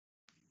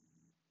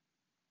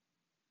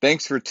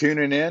Thanks for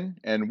tuning in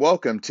and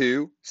welcome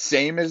to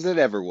Same as It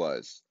Ever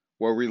Was,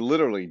 where we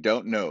literally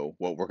don't know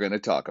what we're going to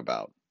talk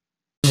about.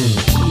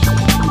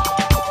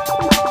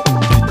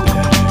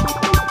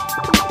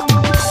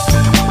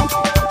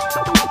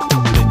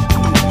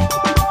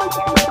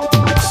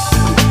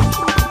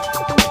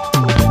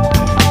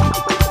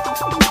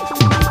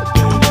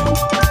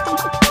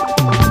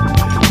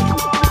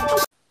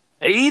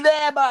 Hey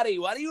there, buddy.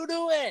 What are you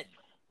doing?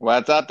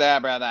 What's up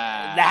there, brother?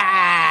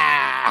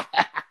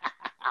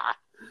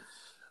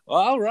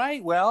 All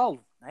right.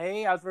 Well,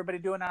 hey, how's everybody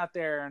doing out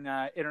there in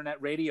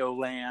internet radio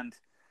land?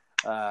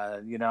 I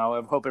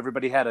hope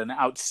everybody had an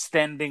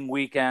outstanding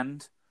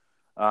weekend.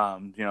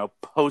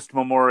 Post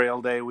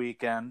Memorial Day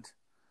weekend.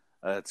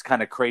 It's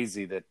kind of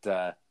crazy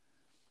that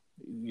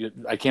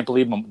I can't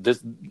believe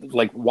this.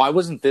 Like, why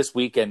wasn't this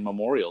weekend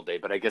Memorial Day?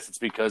 But I guess it's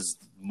because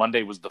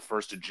Monday was the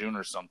 1st of June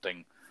or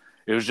something.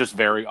 It was just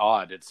very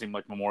odd. It seemed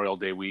like Memorial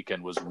Day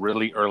weekend was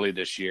really early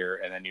this year,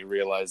 and then you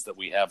realize that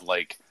we have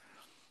like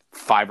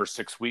 5 or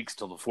 6 weeks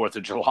till the 4th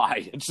of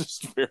July. It's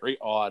just very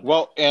odd.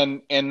 Well,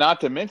 and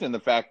not to mention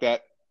the fact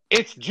that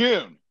it's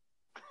June.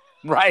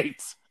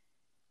 Right.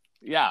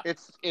 Yeah.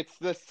 It's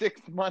the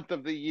 6th month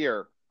of the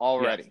year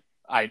already.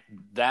 Yes.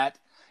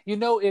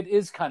 It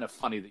is kind of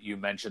funny that you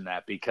mentioned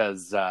that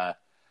because I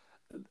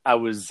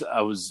was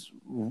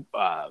in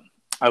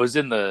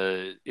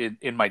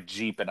my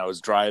Jeep and I was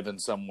driving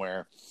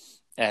somewhere,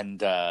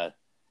 and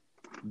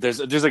there's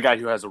a guy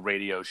who has a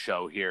radio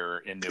show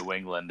here in New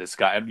England. This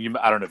guy, I don't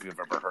know if you've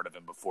ever heard of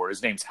him before.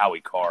 His name's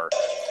Howie Carr,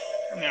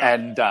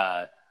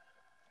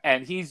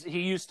 and he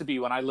used to be,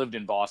 when I lived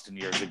in Boston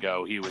years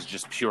ago, he was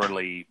just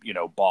purely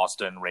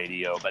Boston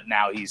radio, but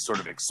now he's sort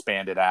of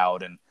expanded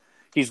out and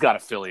he's got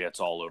affiliates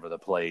all over the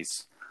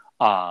place.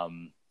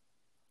 And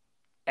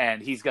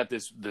he's got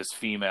this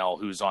female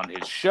who's on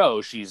his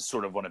show. She's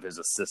sort of one of his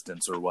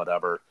assistants or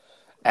whatever.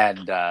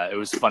 And it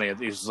was funny. It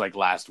was like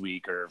last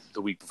week or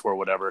the week before,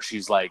 whatever.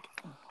 She's like,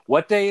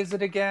 "What day is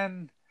it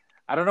again?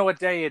 I don't know what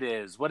day it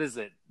is. What is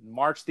it?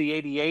 March the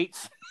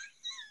 88th?"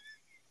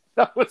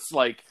 That was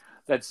like,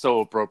 that's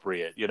so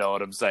appropriate. You know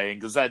what I'm saying?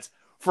 Because that's,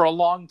 for a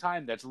long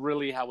time, that's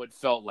really how it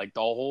felt. Like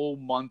the whole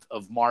month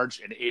of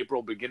March and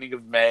April, beginning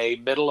of May,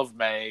 middle of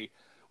May,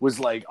 was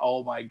like,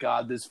 oh my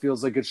God, this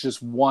feels like it's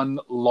just one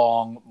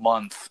long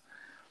month.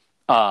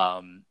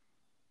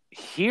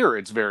 Here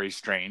it's very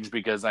strange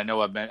because I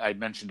know I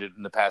mentioned it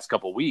in the past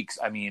couple of weeks.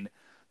 I mean,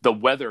 the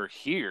weather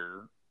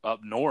here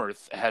up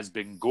north has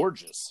been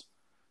gorgeous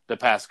the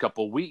past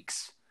couple of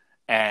weeks.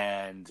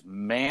 And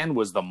man,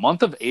 was the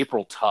month of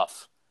April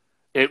tough.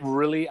 It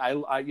really,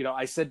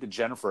 I said to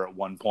Jennifer at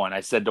one point,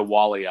 I said to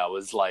Wally, I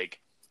was like,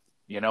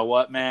 you know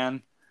what,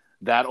 man?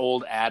 That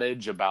old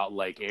adage about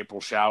like April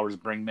showers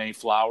bring May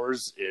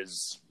flowers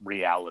is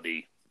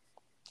reality.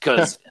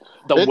 Because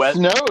the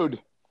weather snowed.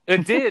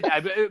 It did.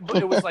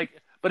 It was like,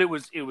 but it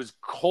was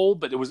cold,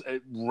 but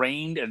it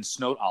rained and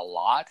snowed a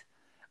lot.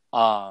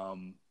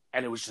 And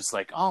it was just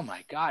like, oh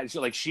my God.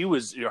 So like she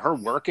was, her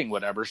working,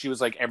 whatever. She was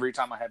like, every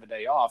time I have a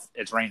day off,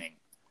 it's raining.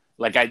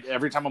 Like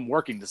every time I'm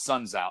working, the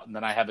sun's out, and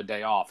then I have a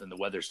day off and the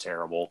weather's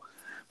terrible.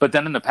 But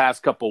then in the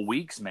past couple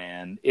weeks,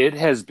 man, it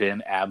has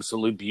been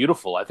absolutely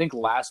beautiful. I think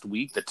last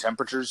week the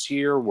temperatures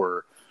here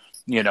were,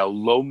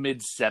 low mid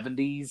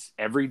 70s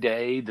every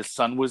day. The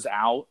sun was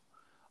out.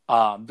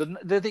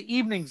 The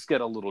evenings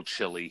get a little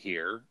chilly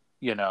here,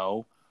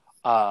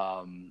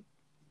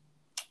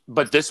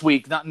 but this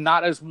week,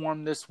 not as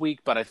warm this week,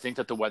 but I think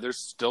that the weather's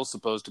still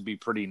supposed to be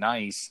pretty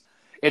nice.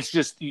 It's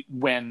just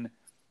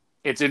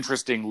it's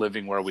interesting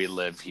living where we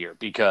live here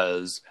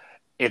because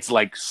it's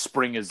like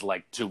spring is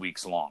like 2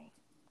 weeks long.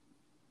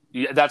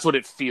 Yeah, that's what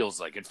it feels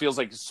like. It feels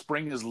like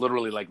spring is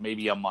literally like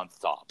maybe a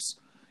month tops.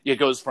 It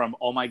goes from,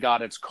 oh my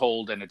God, it's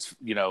cold and it's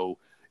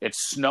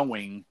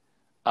snowing.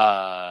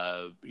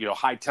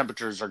 High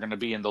temperatures are going to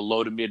be in the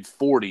low to mid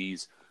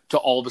 40s to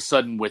all of a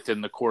sudden within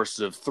the course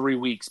of 3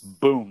 weeks,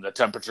 boom, the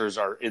temperatures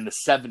are in the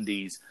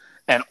 70s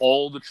and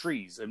all the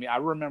trees. I mean, I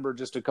remember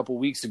just a couple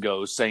weeks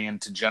ago saying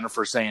to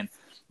Jennifer,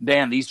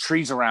 "Dan, these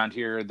trees around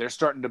here, they're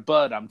starting to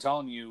bud. I'm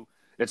telling you,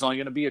 it's only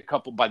going to be a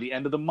couple by the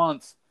end of the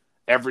month.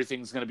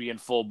 Everything's going to be in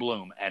full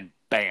bloom." And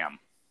bam,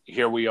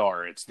 here we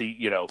are. It's the,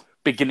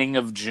 beginning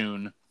of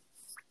June.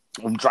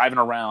 I'm driving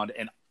around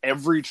and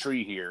every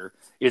tree here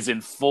is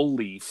in full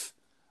leaf.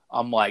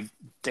 I'm like,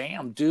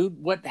 damn,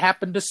 dude, what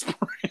happened to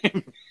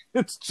spring?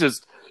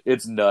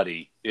 It's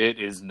nutty. It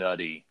is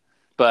nutty.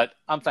 But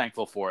I'm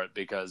thankful for it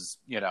because,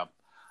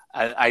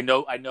 I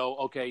know,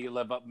 okay, you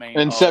live up Maine.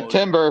 In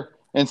September,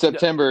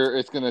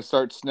 it's going to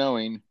start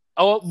snowing.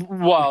 Oh,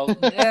 well,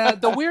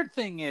 the weird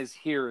thing is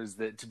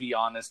that, to be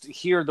honest,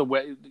 here the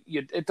way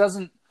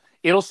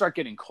it'll start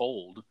getting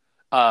cold,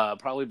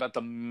 probably about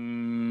the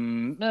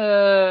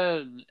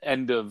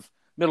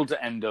middle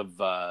to end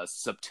of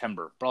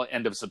September, probably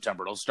end of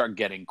September. It'll start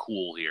getting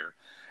cool here.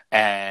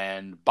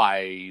 And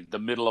by the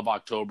middle of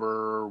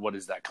October, what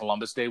is that,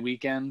 Columbus Day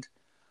weekend?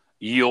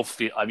 You'll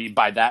feel,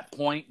 by that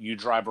point, you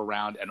drive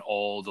around and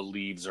all the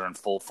leaves are in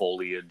full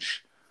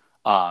foliage.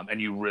 And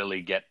you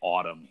really get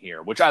autumn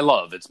here, which I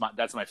love.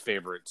 That's my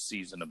favorite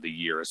season of the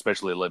year,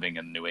 especially living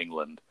in New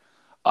England.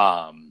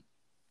 Um,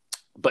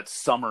 but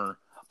summer,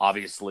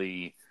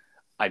 obviously,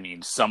 I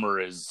mean, summer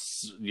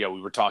is, we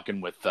were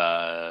talking with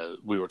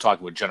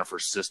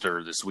Jennifer's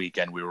sister this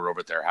weekend. We were over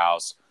at their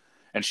house,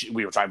 and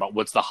we were talking about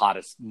what's the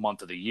hottest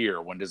month of the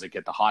year. When does it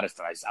get the hottest?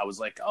 And I was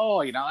like,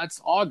 oh, that's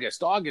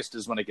August. August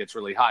is when it gets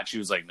really hot. She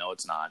was like, no,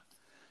 it's not.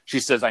 She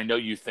says, I know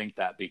you think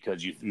that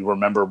because you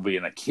remember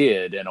being a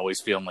kid and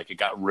always feeling like it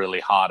got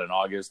really hot in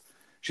August.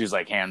 She's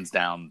like, hands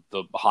down,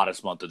 the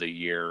hottest month of the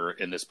year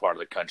in this part of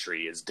the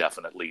country is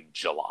definitely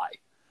July.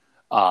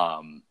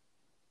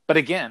 But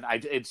again,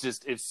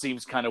 it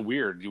seems kind of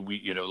weird.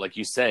 Like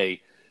you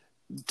say,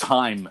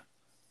 time,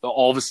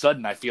 all of a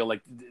sudden, I feel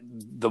like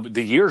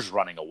the year's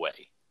running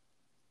away.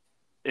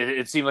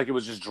 It seemed like it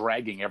was just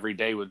dragging every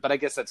day. But I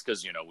guess that's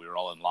because, we were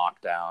all in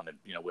lockdown and,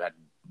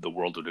 the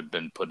world had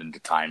been put into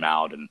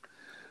timeout and,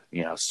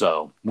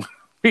 so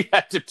we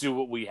had to do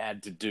what we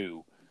had to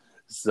do.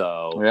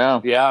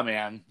 So, yeah,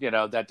 man,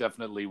 that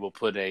definitely will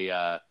put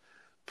a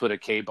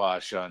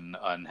kibosh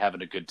on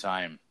having a good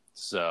time.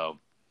 So,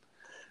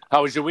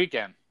 how was your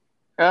weekend?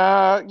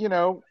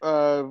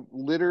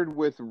 Littered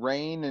with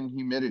rain and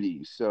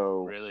humidity.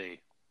 So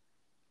Really?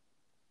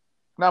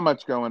 not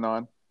much going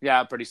on.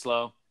 Yeah, pretty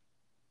slow.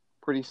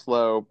 Pretty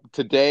slow.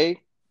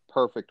 Today,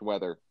 perfect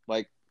weather.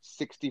 Like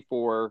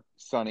 64,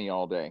 sunny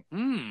all day.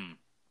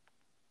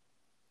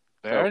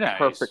 Very nice.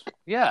 Perfect.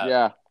 Yeah.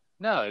 Yeah.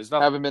 No, there's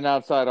nothing. Haven't been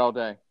outside all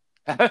day.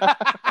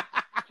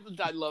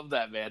 I love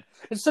that, man.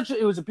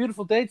 It was a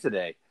beautiful day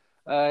today.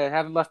 I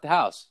haven't left the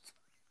house.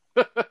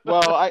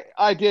 Well,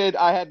 I did.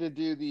 I had to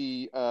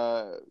do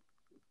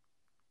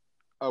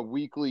a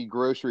weekly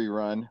grocery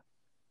run.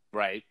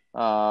 Right.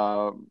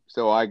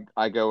 So I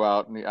go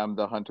out and I'm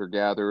the hunter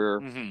gatherer,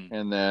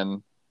 and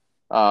then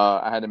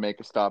I had to make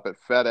a stop at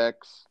FedEx.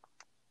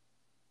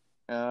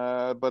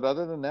 But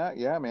other than that,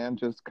 yeah, man,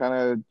 just kind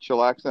of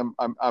chillax.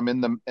 I'm in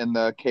the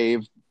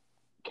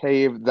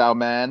cave, thou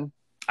man.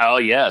 Oh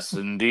yes,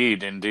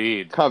 indeed.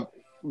 The cave.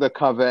 The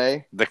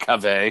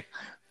cave.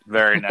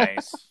 Very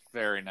nice.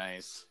 Very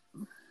nice.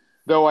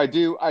 Though I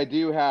do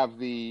have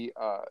the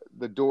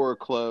door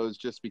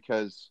closed just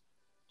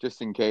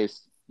in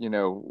case,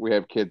 we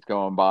have kids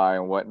going by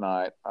and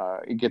whatnot.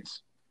 It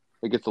gets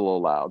a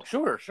little loud.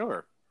 Sure.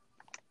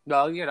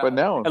 Well, but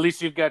no. At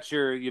least you've got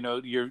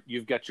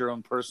you've got your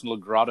own personal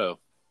grotto.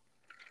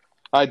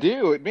 I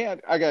do, man.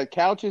 I got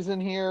couches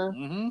in here.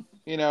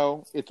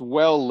 It's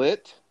well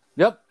lit.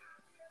 Yep.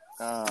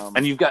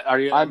 And you've got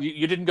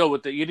you didn't go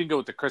with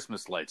the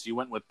Christmas lights. You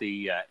went with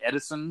the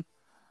Edison. Is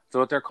that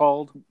what they're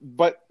called?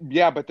 But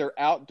they're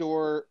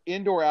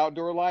indoor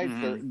outdoor lights.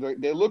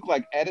 They look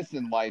like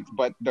Edison lights,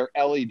 but they're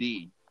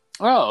LED.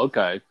 Oh,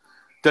 okay.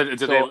 Do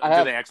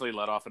they actually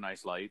let off a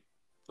nice light,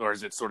 or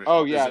is it sort of?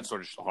 Oh yeah. Is it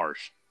sort of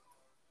harsh?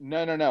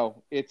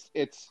 No. It's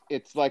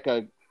like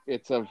like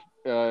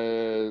an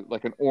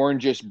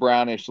orangish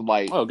brownish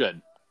light. Oh,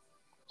 good.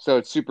 So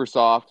it's super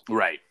soft.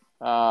 Right.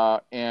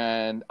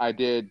 And I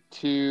did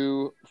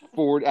I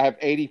have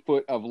 80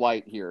 foot of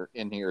light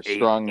in here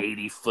strung.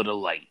 80 foot of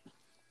light.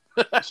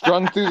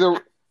 strung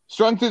through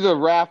the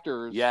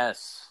rafters.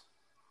 Yes.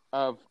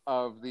 Of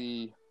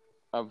the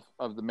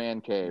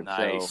man cave.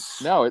 Nice.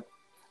 So, no, it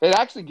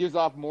actually gives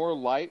off more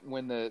light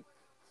when the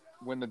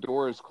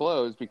door is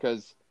closed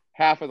because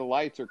half of the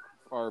lights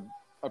are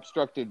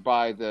obstructed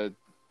by the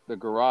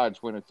garage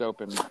when it's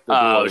open.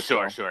 Oh,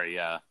 sure,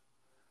 yeah.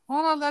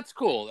 Well, that's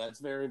cool. That's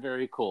very,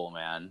 very cool,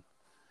 man.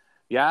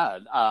 Yeah.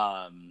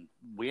 And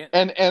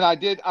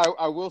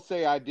I will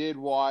say I did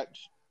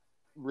watch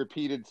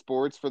repeated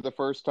sports for the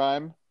first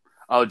time.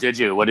 Oh, did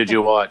you? What did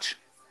you watch?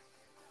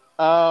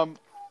 A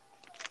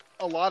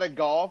lot of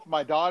golf.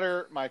 My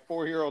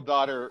 4-year-old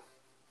daughter,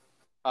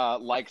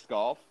 likes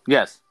golf.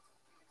 Yes.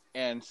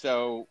 And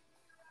so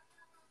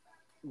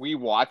we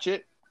watch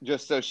it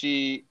just so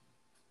she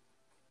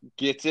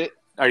gets it.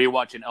 Are you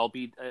watching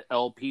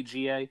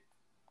LPGA?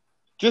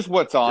 Just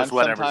what's on. Just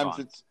whatever's sometimes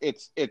on.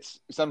 It's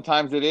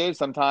sometimes it is.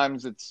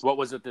 Sometimes it's. What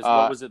was it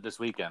this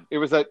weekend? It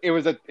was a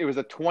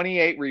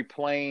 28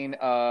 replaying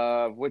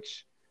of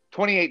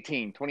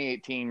 2018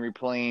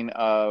 replaying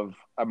of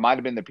might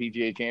have been the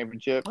PGA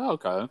Championship. Oh,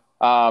 okay.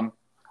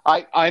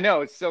 I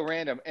know it's so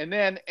random. And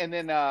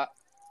then I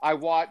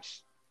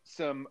watched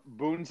some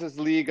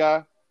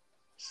Bundesliga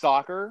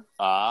soccer.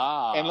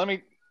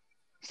 And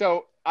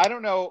so I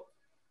don't know.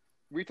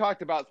 We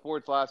talked about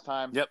sports last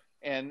time. Yep.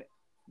 And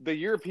the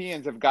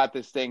Europeans have got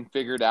this thing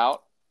figured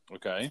out.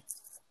 Okay.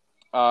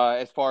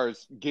 As far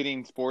as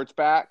getting sports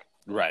back.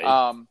 Right.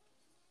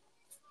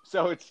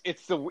 So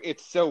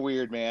it's so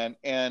weird, man.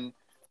 And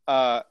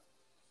they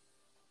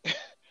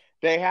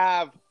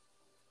have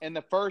in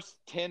the first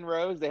 10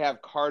 rows they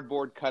have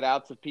cardboard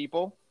cutouts of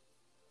people.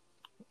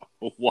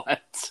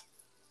 What?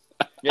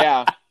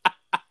 Yeah.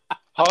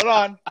 Hold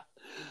on.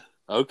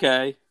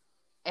 Okay.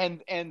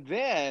 And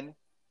then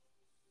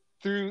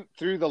through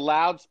the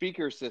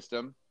loudspeaker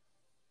system,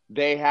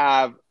 they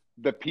have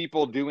the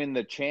people doing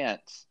the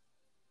chants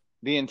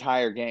the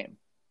entire game.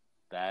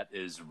 That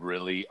is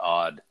really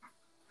odd.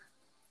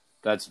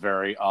 That's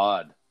very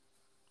odd.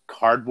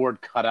 Cardboard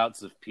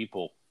cutouts of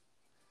people.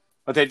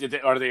 But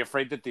are they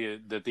afraid that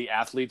the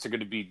athletes are going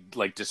to be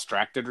like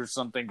distracted or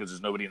something because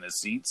there's nobody in the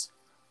seats?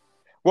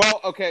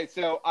 Well, okay,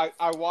 so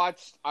I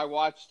watched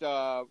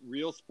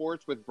Real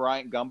Sports with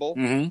Bryant Gumbel.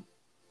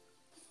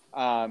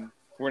 Mm-hmm.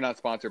 We're not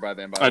sponsored by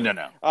them, by the way.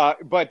 No.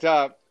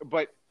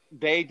 But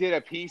they did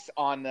a piece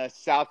on the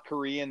South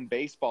Korean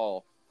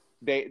baseball.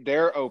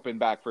 They're open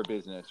back for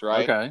business,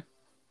 right? Okay.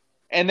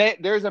 And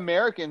there's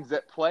Americans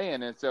that play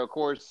in it, so of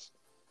course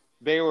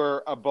they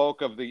were a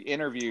bulk of the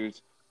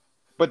interviews.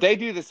 But they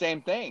do the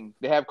same thing.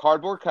 They have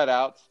cardboard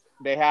cutouts.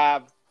 They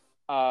have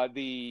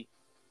the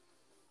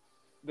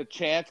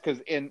chants, because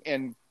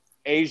in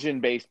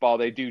Asian baseball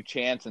they do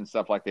chants and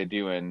stuff like they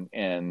do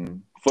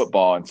in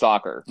football and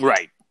soccer.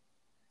 Right.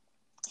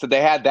 So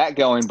they had that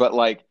going, but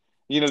like,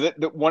 you know,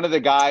 one of the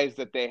guys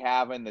that they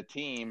have in the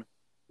team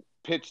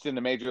pitched in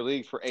the major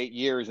leagues for 8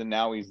 years, and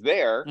now he's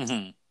there.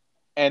 Mm-hmm.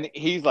 And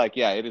he's like,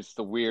 yeah, it is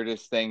the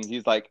weirdest thing.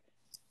 He's like,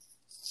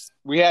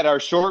 we had our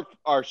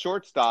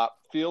shortstop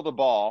field the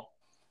ball,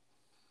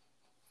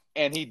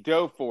 and he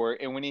dove for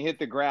it. And when he hit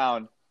the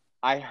ground,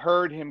 I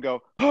heard him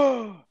go,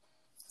 oh,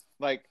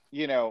 like,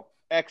 you know,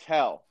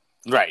 exhale.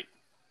 Right.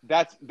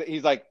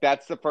 He's like,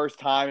 that's the first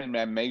time in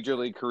my major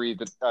league career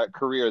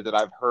that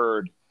I've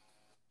heard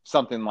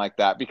something like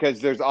that, because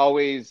there's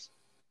always,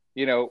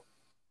 you know,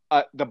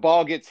 the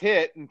ball gets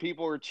hit and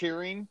people are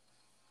cheering.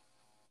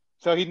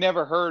 So he'd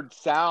never heard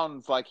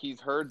sounds like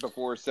he's heard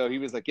before. So he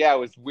was like, yeah, it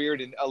was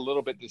weird and a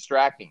little bit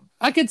distracting.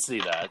 I could see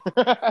that.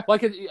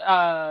 Like,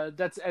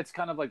 it's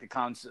kind of like it's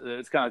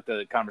kind of like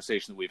the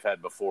conversation that we've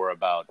had before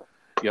about,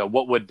 you know,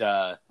 what would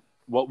the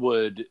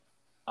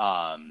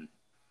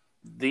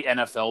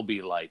NFL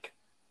be like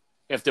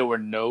if there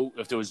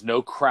was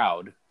no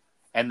crowd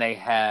and they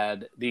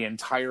had the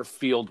entire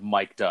field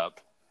mic'd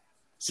up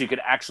so you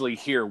could actually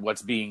hear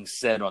what's being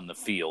said on the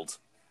field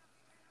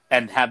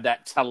and have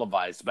that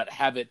televised, but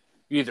have it,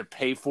 you either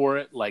pay for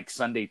it like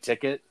Sunday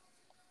Ticket,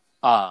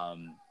 so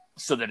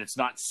that it's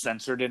not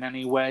censored in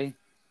any way.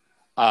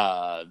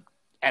 And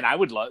I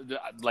would love,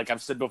 like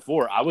I've said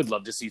before, I would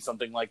love to see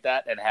something like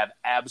that and have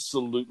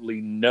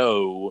absolutely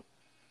no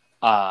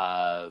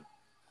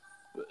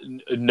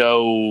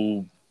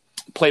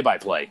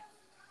play-by-play.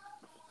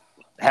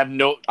 Have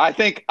no. I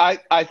think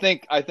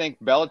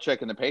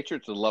Belichick and the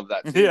Patriots would love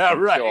that too. Yeah,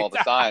 right. Show all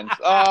the signs.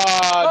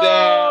 Oh,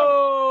 damn.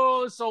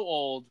 Oh, so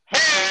old.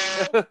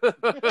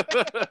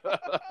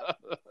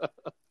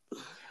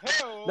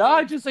 No,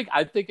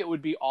 I think it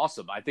would be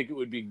awesome. I think it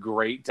would be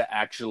great to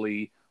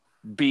actually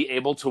be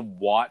able to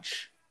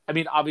watch. I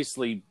mean,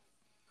 obviously,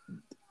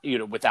 you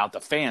know, without the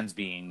fans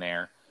being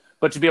there,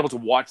 but to be able to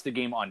watch the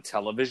game on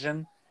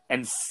television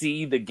and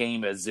see the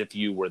game as if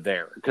you were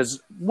there.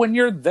 Because when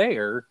you're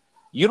there,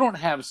 you don't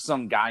have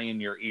some guy in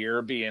your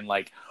ear being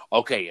like,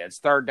 okay, it's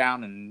 3rd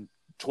down and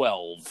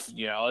 12.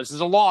 You know, this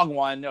is a long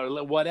one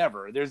or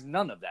whatever. There's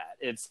none of that.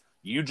 It's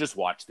you just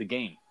watch the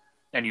game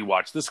and you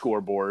watch the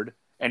scoreboard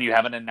and you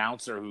have an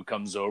announcer who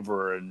comes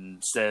over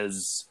and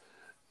says,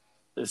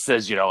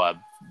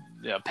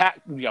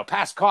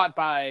 pass caught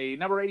by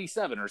number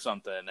 87 or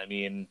something. I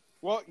mean,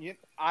 well,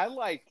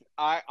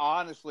 I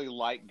honestly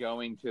like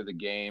going to the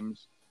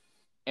games,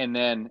 and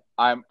then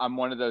I'm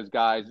one of those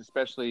guys,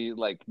 especially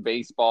like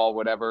baseball,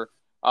 whatever.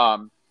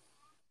 I'll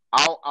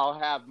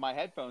have my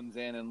headphones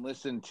in and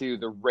listen to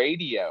the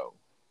radio,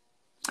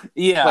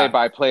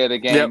 play-by-play of the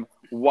game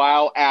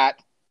while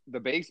at the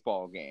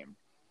baseball game.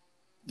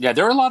 Yeah,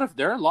 there are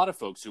a lot of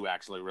folks who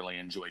actually really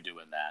enjoy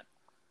doing that.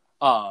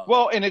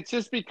 Well, and it's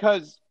just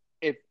because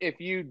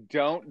if you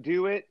don't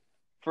do it,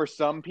 for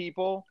some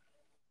people,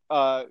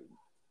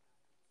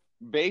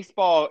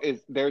 baseball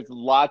there's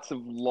lots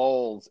of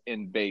lulls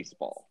in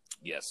baseball.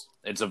 Yes,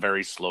 it's a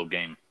very slow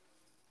game.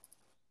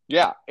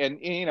 Yeah, and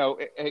you know,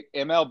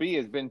 MLB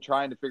has been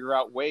trying to figure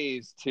out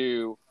ways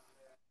to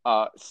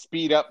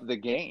speed up the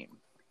game.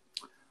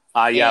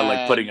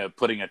 Like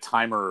putting a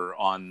timer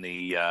on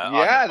the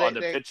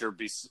pitcher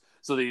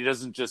so that he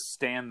doesn't just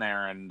stand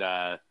there and.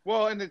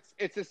 Well, and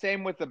it's the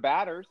same with the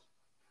batters.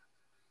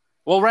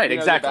 Well, right,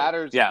 exactly. The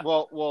batters, yeah.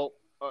 Well,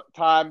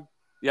 time.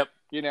 Yep.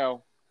 You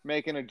know,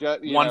 making a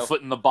one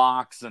foot in the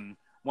box and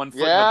one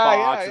foot in the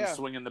box and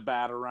swinging the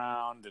bat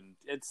around, and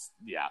it's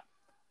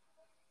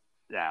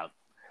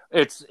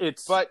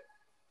it's. But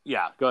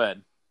yeah, go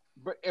ahead.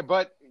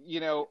 But you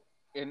know.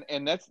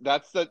 And that's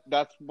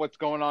what's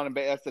going on.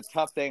 That's the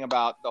tough thing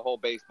about the whole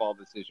baseball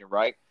decision,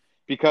 right?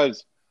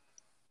 Because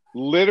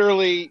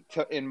literally,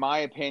 in my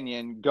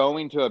opinion,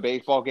 going to a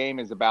baseball game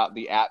is about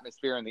the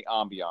atmosphere and the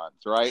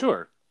ambiance, right?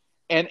 Sure.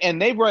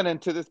 And they've run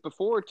into this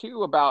before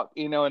too about,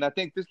 you know, and I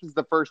think this is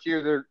the first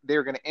year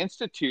they're going to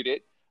institute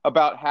it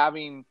about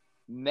having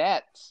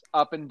nets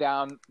up and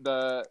down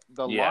the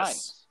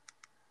lines.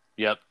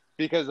 Yep.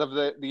 Because of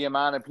the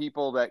amount of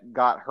people that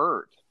got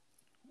hurt.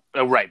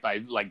 Oh, right,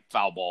 by like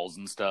foul balls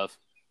and stuff.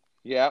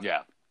 Yeah.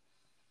 Yeah.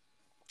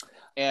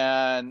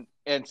 And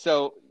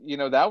so, you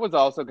know, that was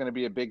also going to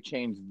be a big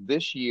change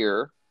this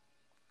year.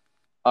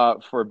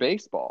 for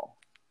baseball.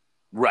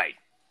 Right.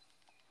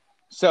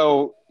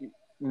 So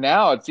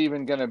now it's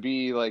even going to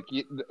be like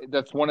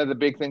that's one of the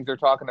big things they're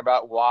talking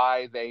about.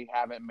 Why they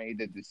haven't made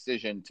the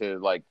decision to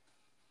like,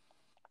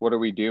 what are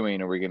we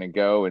doing? Are we going to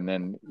go? And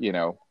then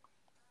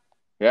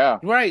yeah,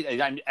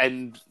 right.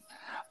 And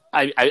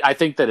I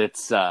think that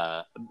it's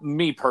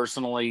me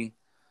personally.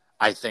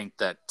 I think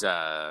that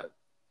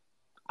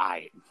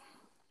I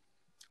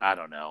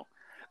don't know.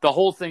 The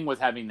whole thing with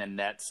having the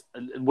nets,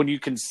 when you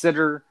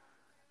consider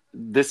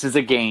this is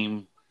a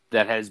game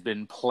that has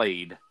been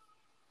played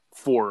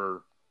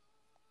for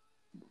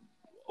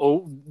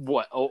like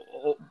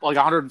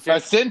 150 a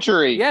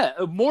century. Yeah,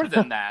 more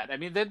than that. I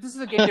mean, this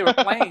is a game they were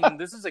playing.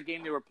 This is a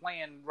game they were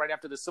playing right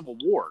after the Civil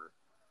War.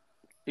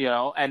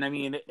 And I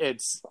mean,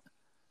 it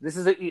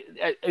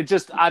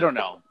just I don't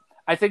know.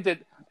 I think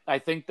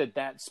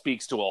that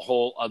speaks to a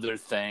whole other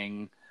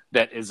thing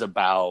that is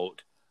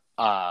about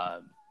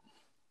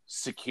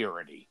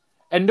security.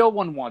 And no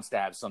one wants to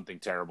have something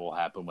terrible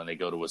happen when they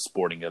go to a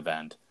sporting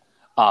event.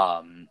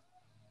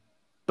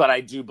 But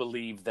I do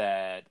believe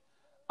that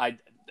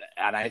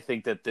I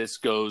think that this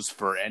goes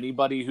for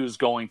anybody who's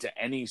going to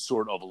any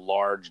sort of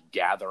large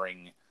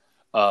gathering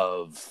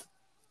of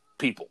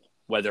people,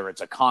 whether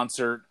it's a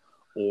concert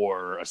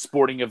or a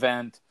sporting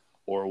event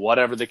or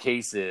whatever the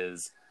case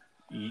is.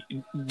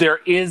 There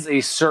is a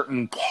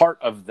certain part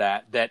of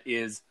that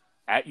is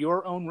at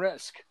your own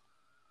risk,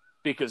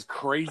 because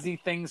crazy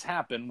things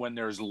happen when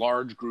there's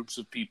large groups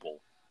of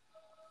people.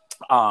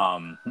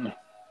 That's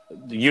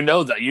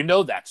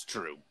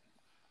true.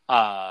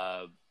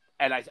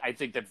 And I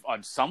think that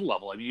on some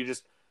level, I mean,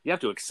 you have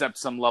to accept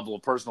some level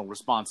of personal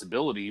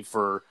responsibility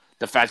for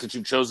the fact that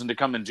you've chosen to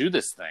come and do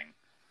this thing.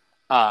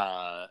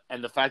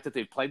 And the fact that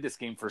they've played this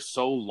game for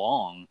so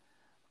long.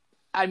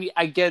 I mean,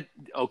 I get,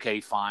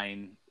 okay,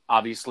 fine.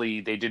 Obviously,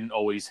 they didn't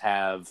always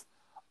have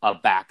a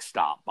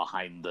backstop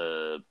behind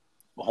the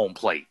home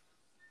plate.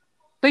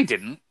 They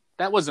didn't.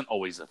 That wasn't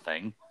always a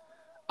thing.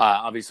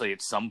 Obviously,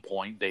 at some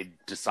point, they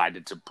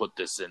decided to put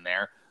this in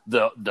there.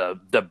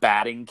 The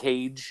batting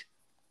cage,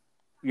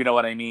 you know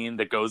what I mean,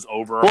 that goes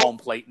over home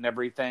plate and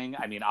everything.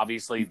 I mean,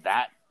 obviously,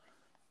 that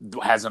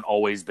hasn't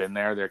always been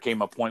there. There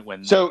came a point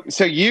when... So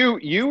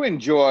you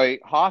enjoy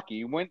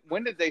hockey.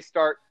 When did they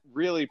start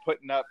really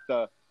putting up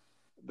the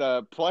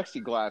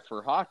plexiglass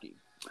for hockey?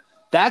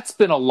 That's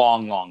been a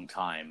long, long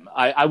time.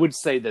 I would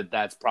say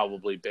that's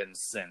probably been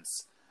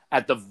since,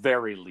 at the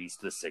very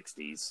least, the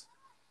 60s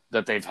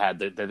that they've had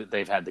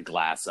the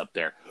glass up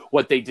there.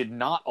 What they did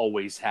not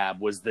always have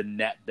was the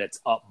net that's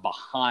up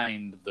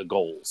behind the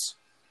goals.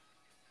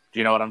 Do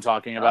you know what I'm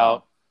talking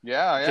about?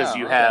 Yeah. Because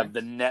you have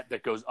the net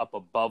that goes up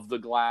above the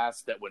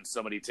glass, that when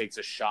somebody takes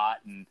a shot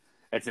and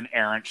it's an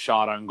errant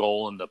shot on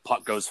goal and the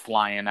puck goes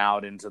flying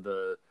out into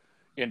the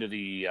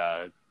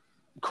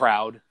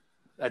crowd.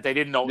 They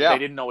didn't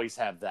always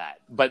have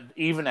that. But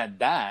even at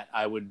that,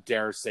 I would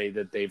dare say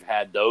that they've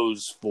had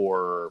those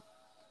for,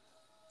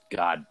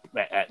 God,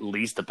 at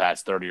least the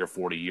past 30 or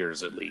 40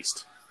 years at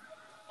least.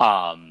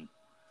 And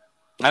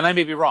I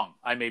may be wrong.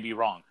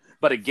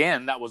 But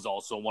again, that was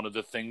also one of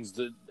the things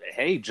that,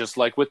 hey, just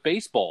like with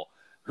baseball,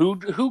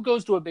 who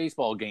goes to a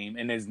baseball game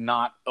and is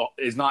not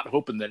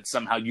hoping that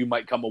somehow you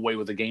might come away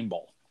with a game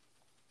ball?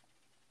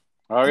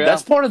 Oh yeah,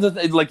 that's part of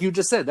the, like you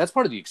just said, that's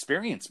part of the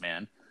experience,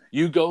 man.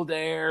 You go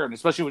there, and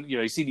especially when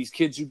you see these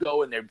kids who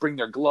go and they bring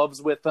their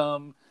gloves with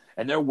them,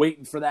 and they're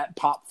waiting for that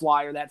pop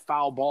fly or that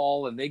foul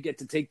ball, and they get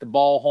to take the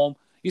ball home.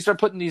 You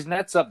start putting these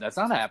nets up, that's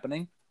not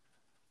happening.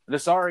 They're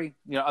sorry,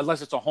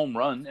 unless it's a home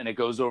run and it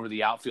goes over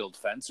the outfield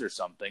fence or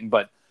something.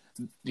 But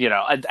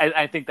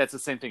I think that's the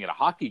same thing at a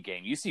hockey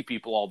game. You see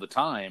people all the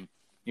time.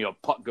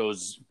 Puck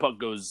goes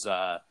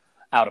out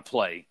of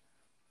play.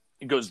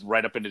 It goes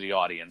right up into the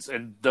audience,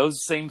 and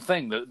those same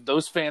thing.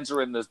 Those fans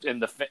are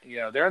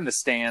they're in the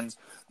stands.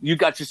 You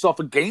got yourself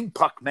a game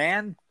puck,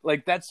 man.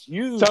 Like, that's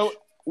huge.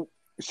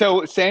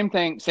 So same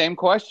thing, same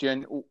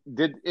question.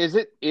 Is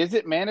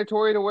it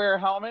mandatory to wear a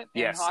helmet?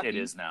 Yes, in hockey? It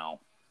is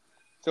now.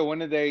 So when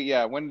did they?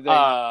 To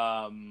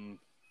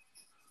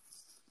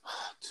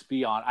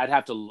be honest, I'd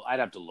have to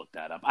look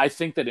that up. I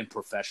think that in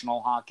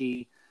professional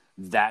hockey,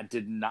 that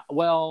did not.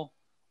 Well,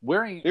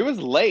 wearing it was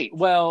late.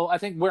 Well, I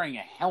think wearing a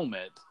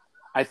helmet.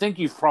 I think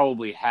you've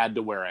probably had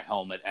to wear a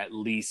helmet at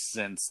least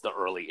since the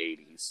early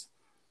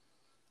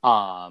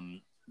 80s.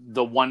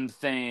 The one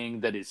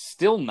thing that is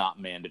still not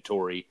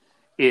mandatory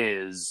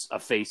is a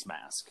face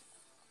mask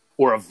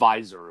or a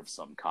visor of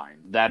some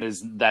kind.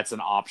 That's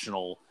an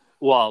optional.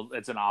 Well,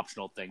 it's an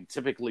optional thing.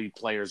 Typically,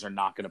 players are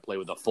not going to play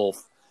with a full.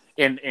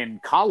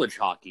 In college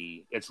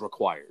hockey, it's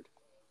required.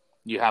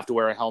 You have to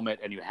wear a helmet,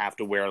 and you have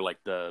to wear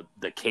like the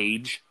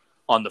cage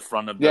on the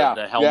front of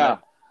the helmet.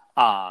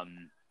 Yeah.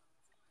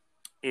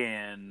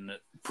 In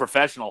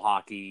professional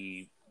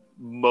hockey,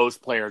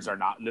 most players are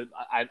not.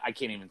 I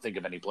can't even think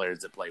of any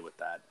players that play with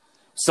that.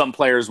 Some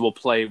players will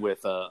play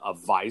with a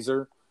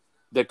visor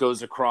that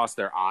goes across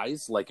their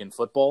eyes, like in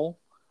football.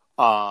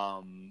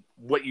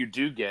 What you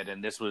do get,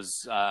 and this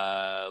was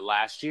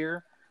last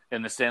year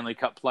in the Stanley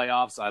Cup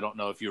playoffs, I don't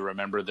know if you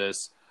remember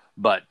this,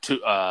 but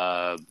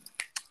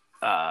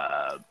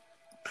I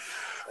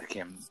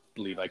can't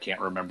believe I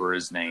can't remember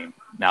his name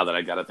now that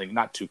I got to think.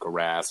 Not Tuukka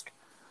Rask,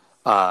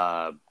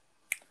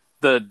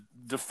 the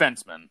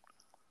defenseman.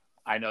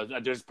 I know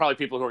there's probably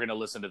people who are going to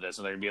listen to this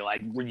and they're going to be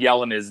like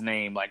yelling his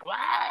name, like,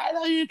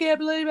 "Wow, you can't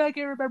believe I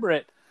can't remember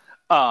it."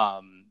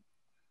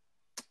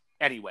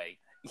 Anyway,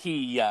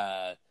 he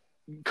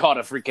caught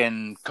a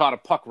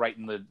puck right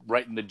in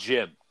the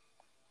jib.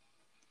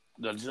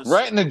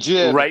 Right in the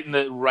jib. Right in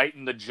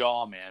the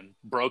jaw, man.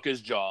 Broke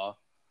his jaw.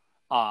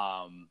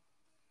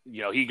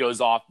 He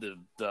goes off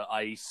the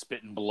ice,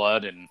 spitting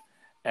blood, and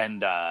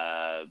ended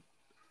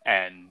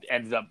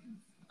up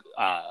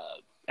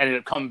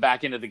coming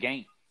back into the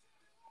game.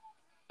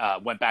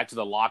 Went back to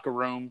the locker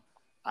room.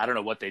 I don't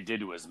know what they did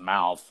to his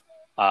mouth,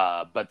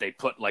 but they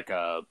put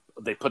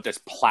this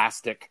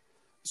plastic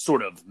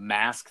sort of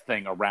mask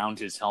thing around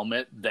his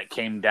helmet that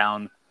came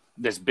down,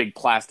 this big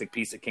plastic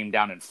piece that came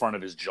down in front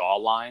of his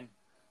jawline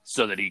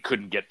so that he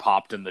couldn't get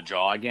popped in the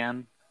jaw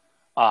again.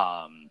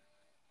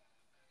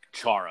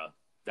 Chara,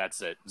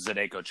 that's it,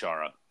 Zdeno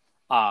Chara.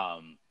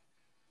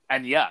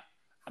 And yeah,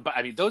 but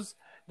I mean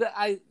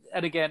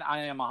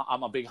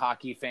I'm a big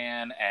hockey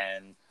fan,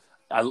 and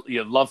I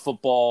love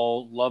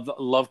football,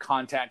 love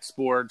contact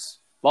sports,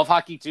 love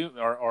hockey too,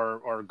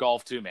 or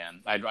golf too,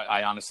 man.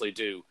 I honestly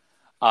do.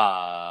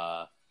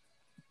 But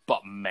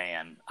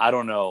man, I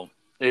don't know.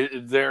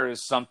 There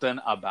is something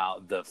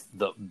about the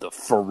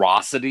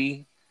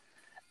ferocity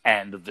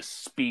and the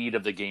speed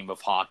of the game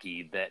of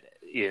hockey that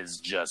is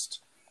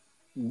just.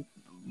 Where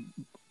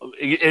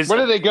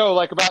do they go?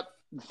 Like about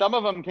some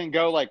of them can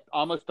go like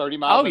almost 30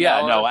 miles. Oh yeah,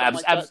 an hour no,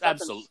 like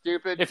absolutely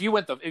stupid. If you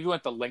went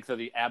the length of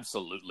the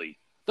absolutely,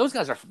 those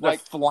guys are like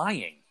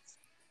flying.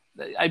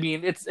 I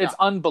mean, it's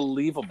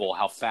unbelievable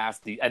how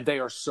fast and they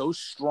are so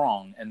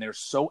strong and they're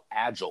so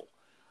agile.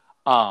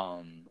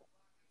 And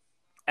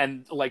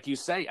like you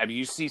say, I mean,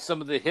 you see some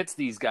of the hits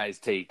these guys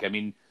take. I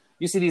mean,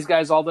 you see these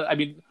guys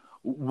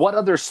what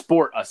other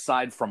sport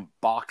aside from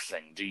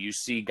boxing do you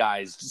see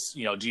guys,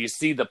 do you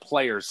see the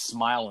players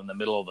smile in the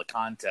middle of the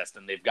contest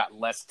and they've got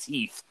less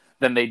teeth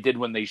than they did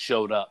when they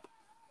showed up?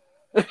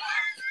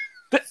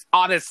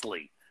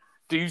 Honestly,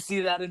 do you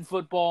see that in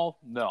football?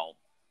 No.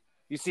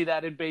 You see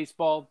that in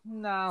baseball?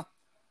 No.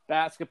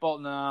 Basketball?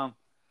 No.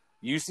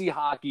 You see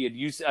hockey and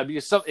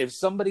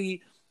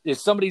if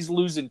somebody's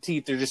losing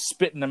teeth, they're just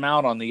spitting them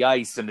out on the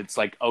ice and it's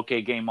like,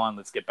 okay, game on,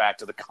 let's get back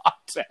to the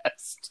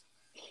contest.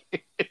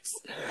 It's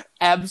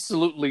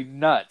absolutely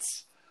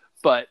nuts,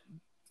 but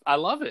I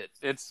love it.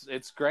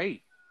 It's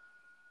great.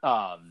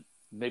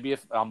 Maybe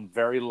if I'm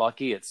very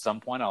lucky at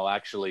some point, I'll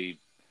actually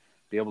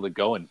be able to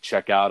go and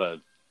check out a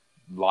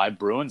live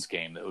Bruins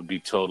game. That would be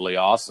totally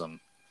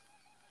awesome.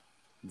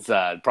 It's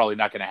probably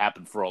not going to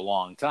happen for a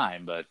long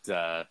time, but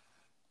a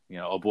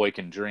boy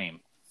can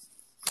dream.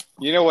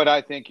 You know what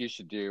I think you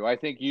should do? I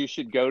think you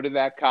should go to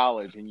that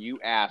college and you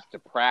ask to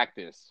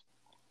practice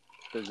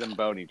the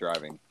Zamboni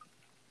driving.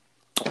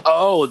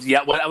 Oh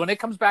yeah, when it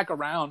comes back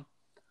around,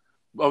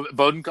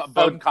 Bowdoin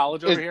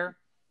College over here.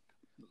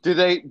 Do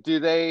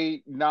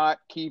they not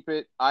keep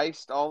it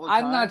iced all the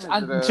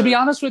time? To be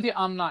honest with you,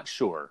 I'm not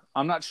sure.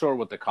 I'm not sure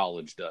what the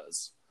college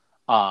does.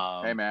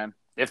 Hey man,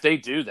 if they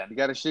do, then you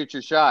got to shoot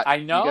your shot. I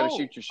know. You got to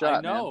shoot your shot. I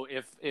know.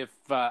 Man.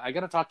 If I got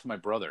to talk to my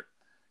brother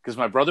because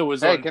my brother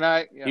was. Hey,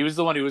 He was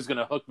the one who was going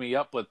to hook me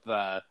up with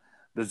the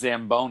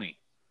Zamboni.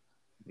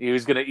 He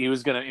was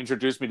gonna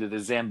introduce me to the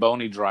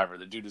Zamboni driver.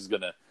 The dude is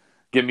gonna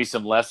give me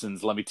some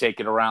lessons. Let me take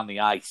it around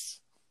the ice.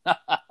 You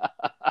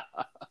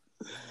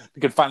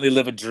can finally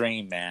live a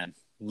dream, man.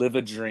 Live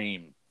a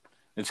dream.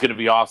 It's going to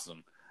be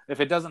awesome. If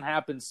it doesn't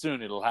happen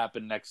soon, it'll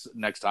happen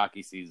next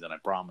hockey season. I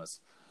promise.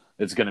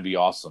 It's going to be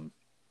awesome.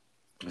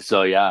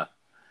 So yeah,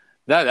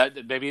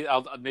 maybe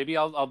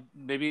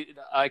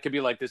I could be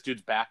like this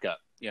dude's backup.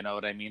 You know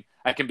what I mean?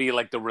 I can be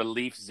like the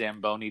relief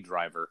Zamboni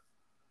driver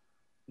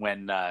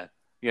when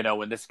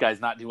this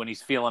guy's when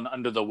he's feeling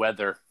under the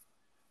weather.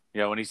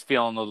 When he's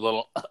feeling a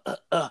little,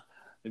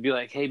 it'd be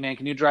like, "Hey man,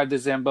 can you drive the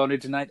Zamboni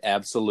tonight?"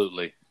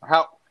 Absolutely.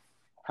 How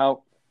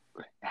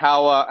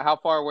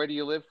far away do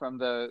you live from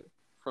the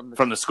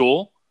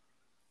school?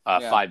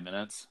 5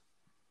 minutes.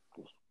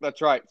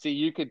 That's right. See,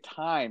 you could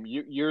time.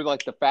 You're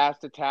like the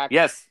fast attack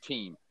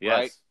team, yes.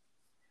 Right?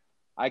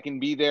 I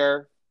can be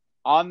there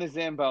on the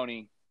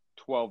Zamboni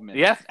 12 minutes.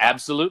 Yes,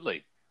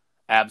 absolutely.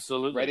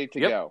 Ready to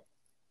go.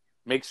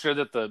 Make sure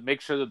that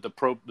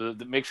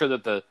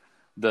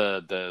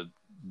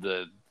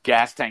the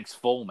gas tank's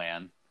full,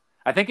 man.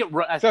 I think it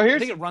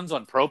runs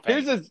on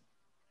propane.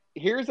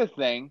 Here's a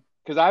thing,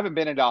 because I haven't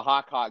been into a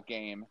hot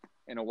game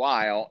in a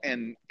while,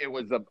 and it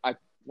was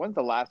when's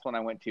the last one I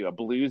went to? A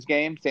Blues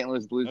game, St.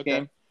 Louis Blues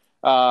game,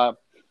 and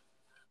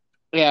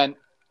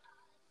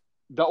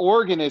the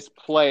organist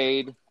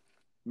played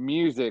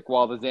music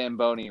while the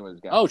Zamboni was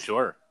going. Oh,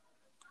 sure.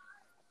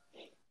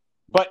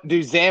 But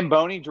do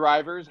Zamboni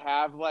drivers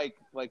have like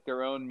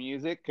their own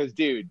music? Because,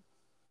 dude,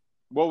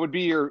 what would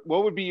be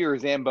your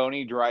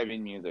Zamboni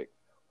driving music?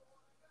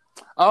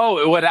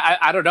 Oh,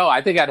 I don't know.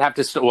 I think I'd have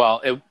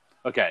to.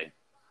 Okay,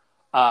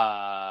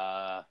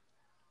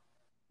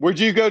 Would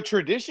you go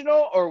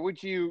traditional, or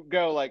would you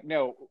go like,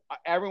 no,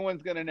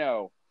 everyone's gonna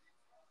know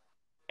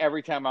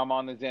every time I'm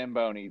on the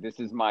Zamboni, this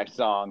is my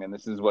song and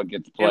this is what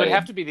gets played? It would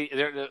have to be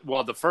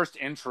the first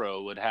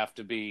intro would have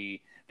to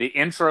be the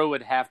intro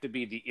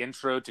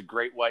to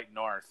Great White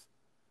North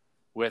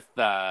with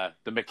the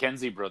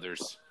McKenzie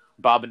brothers,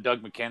 Bob and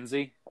Doug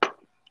McKenzie.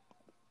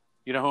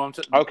 You know who I'm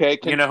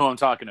you know who I'm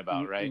talking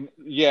about, right?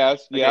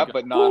 Yes, okay, yeah,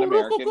 but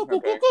non-American.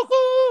 Okay.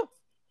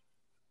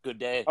 Good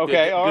day.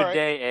 Okay, good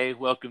day, eh?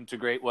 Welcome to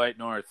Great White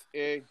North.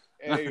 Yeah,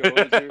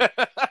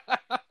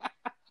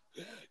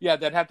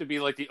 that'd have to be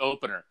like the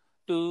opener.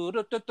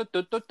 And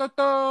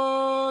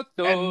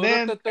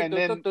then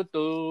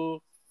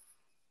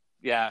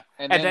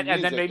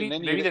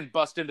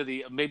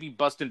maybe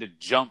bust into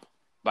Jump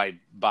by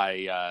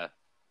Van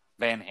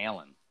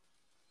Halen.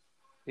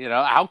 You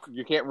know how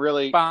you can't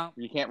really jump.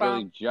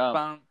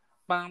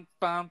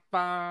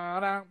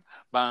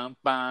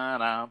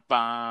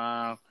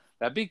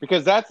 That'd be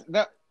because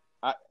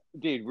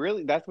dude.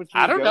 Really, that's what you?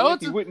 I don't know.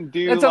 You wouldn't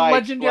do. It's a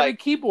legendary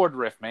keyboard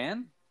riff,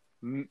 man.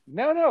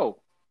 No.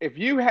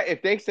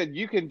 If they said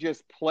you can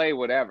just play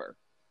whatever,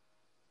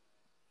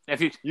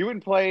 you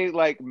wouldn't play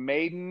like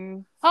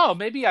Maiden. Oh,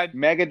 maybe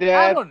Megadeth.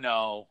 I don't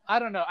know.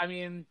 I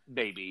mean,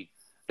 maybe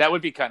that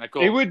would be kind of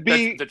cool. It would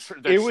be.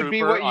 It would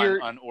be what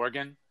you're on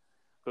organ.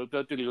 No.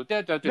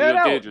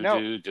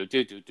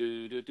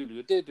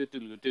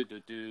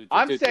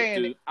 I'm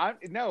saying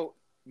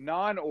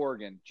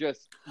non-organ,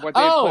 just what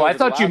they Oh, I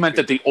thought you meant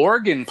that the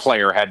organ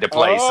player had to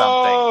play something.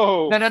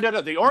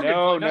 No. The organ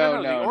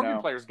the organ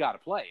player's got to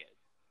play it.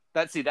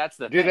 That's the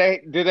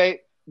thing.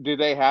 Do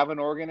they have an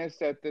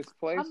organist at this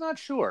place? I'm not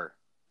sure.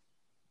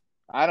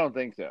 I don't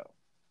think so.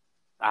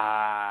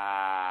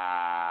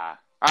 I'm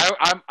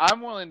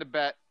willing to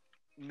bet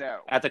no.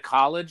 At the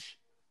college?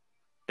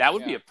 That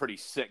would be a pretty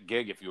sick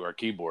gig if you were a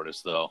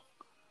keyboardist, though.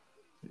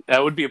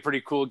 That would be a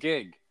pretty cool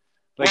gig.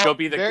 Like, go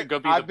be the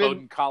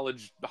Bowdoin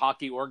College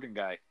hockey organ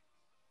guy.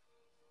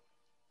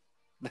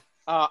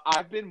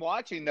 I've been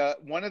watching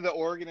one of the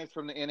organists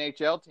from the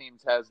NHL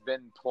teams has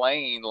been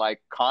playing like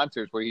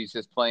concerts where he's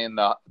just playing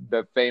the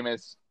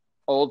famous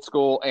old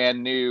school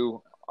and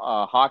new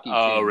hockey team.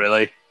 Oh,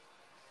 really?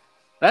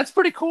 That's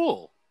pretty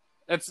cool.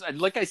 It's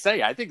like I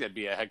say, I think that'd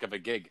be a heck of a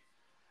gig.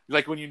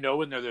 Like when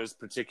there's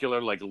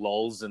particular like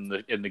lulls in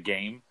the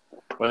game,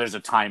 where there's a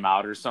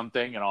timeout or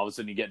something, and all of a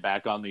sudden you get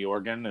back on the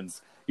organ, and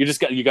you have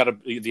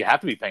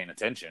to be paying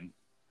attention.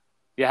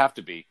 You have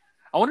to be.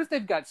 I wonder if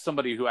they've got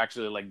somebody who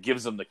actually like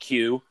gives them the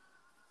cue.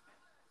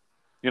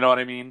 You know what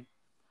I mean?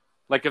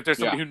 Like if there's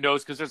somebody who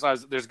knows, because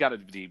there's got to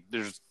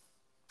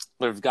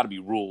be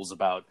rules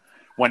about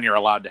when you're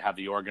allowed to have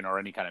the organ or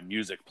any kind of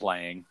music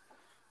playing.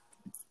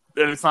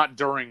 And it's not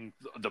during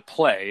the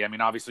play. I mean,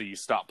 obviously you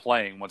stop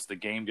playing once the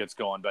game gets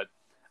going, but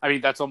I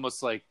mean that's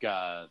almost like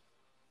when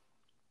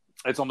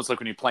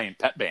you play in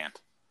pep band.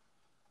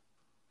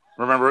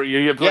 Remember,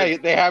 you play...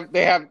 they have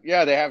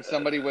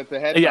somebody with the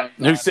headphones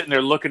on. Who's sitting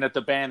there looking at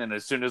the band, and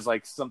as soon as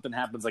like something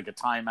happens, like a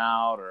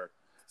timeout or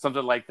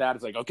something like that,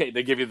 it's like, okay,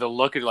 they give you the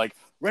look, and you're like,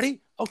 ready?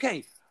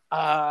 Okay,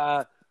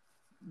 what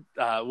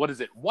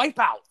is it? Wipe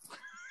out.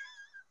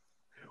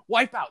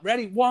 Wipe out.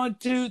 Ready? 1,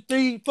 2,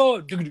 3,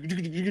 4.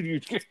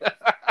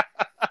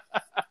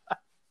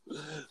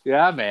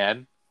 Yeah,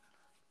 man.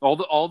 All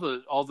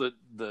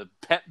the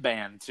pep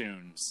band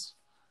tunes.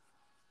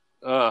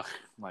 Ugh,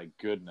 my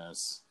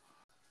goodness.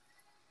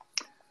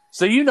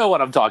 So you know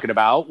what I'm talking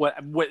about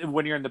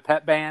when you're in the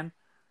pep band,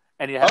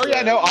 and you have.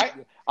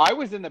 I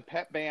was in the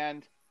pep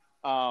band,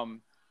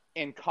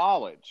 in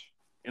college.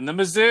 In the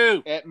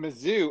Mizzou. At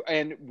Mizzou,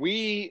 and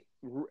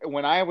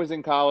when I was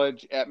in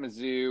college at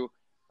Mizzou,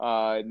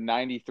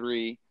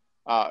 93,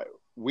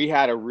 we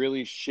had a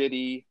really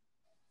shitty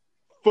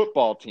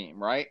football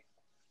team, right?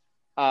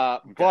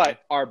 But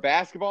our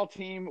basketball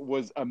team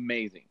was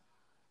amazing.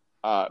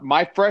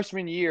 My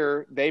freshman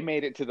year, they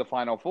made it to the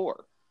Final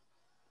Four.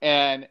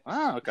 And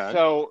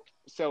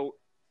so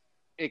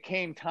it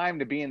came time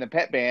to be in the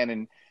pep band,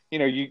 and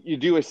you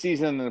do a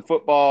season in the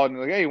football, and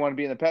you're like, hey, you want to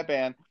be in the pep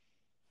band?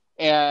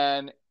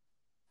 And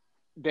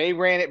they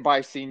ran it by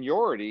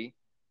seniority,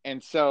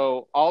 and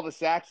so all the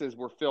saxes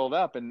were filled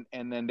up, and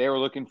then they were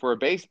looking for a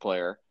bass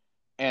player,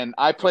 and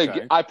I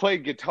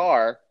played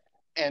guitar,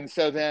 and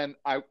so then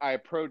I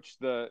approached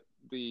the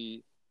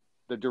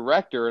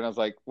director, and I was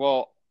like,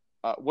 well,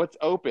 what's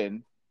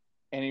open?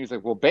 And he was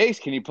like, well, bass,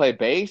 can you play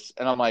bass?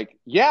 And I'm like,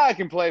 yeah, I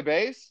can play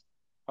bass.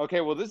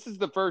 Okay, well, this is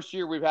the first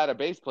year we've had a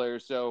bass player,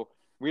 so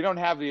we don't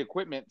have the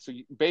equipment. So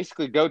you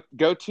basically go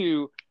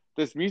to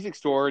this music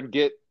store and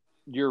get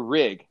your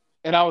rig.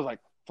 And I was like,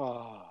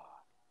 fuck.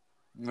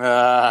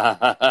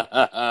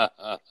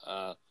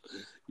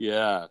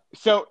 Yeah.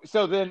 So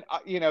then,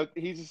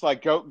 he's just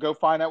like, go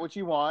find out what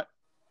you want,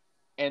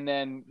 and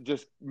then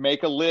just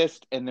make a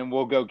list, and then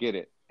we'll go get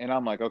it. And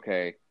I'm like,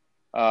 okay.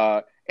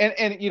 And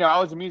I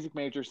was a music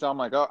major, so I'm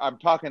like, oh, I'm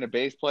talking to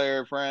bass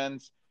player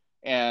friends,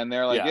 and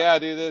they're like, yeah,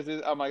 do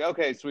this. I'm like,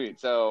 okay,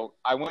 sweet. So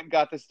I went and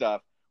got the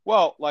stuff.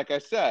 Well, like I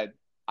said,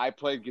 I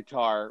played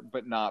guitar,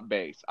 but not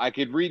bass. I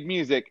could read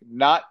music,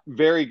 not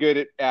very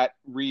good at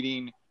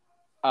reading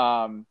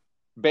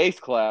bass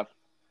clef.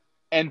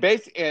 And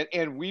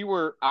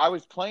I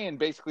was playing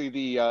basically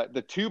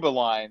the tuba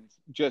lines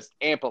just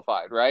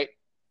amplified, right?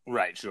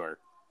 Right, sure.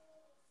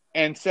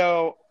 And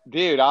so,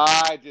 dude,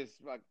 I just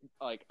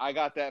like I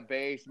got that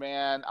bass,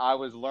 man. I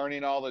was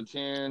learning all the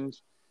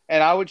tunes,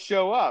 and I would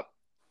show up.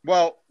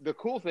 Well, the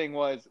cool thing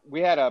was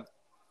we had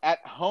at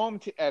home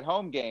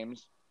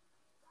games,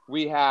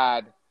 we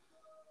had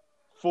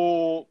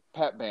full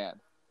pep band.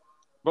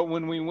 But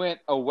when we went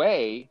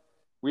away,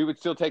 we would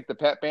still take the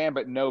pep band,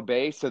 but no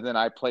bass. So then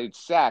I played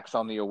sax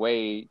on the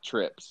away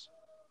trips.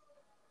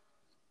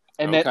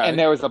 And then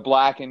there was a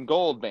black and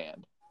gold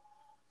band.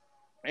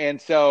 And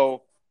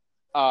so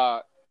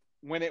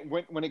when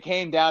it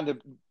came down to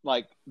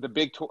like the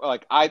big tour,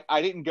 like I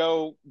didn't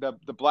go, the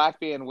black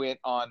band went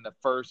on the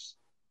first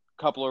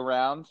couple of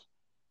rounds.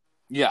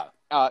 Yeah.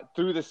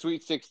 Through the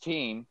Sweet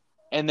 16.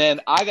 And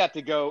then I got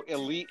to go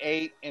Elite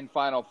 8 and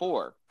Final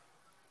 4.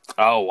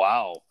 Oh,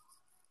 wow.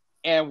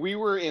 And we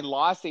were in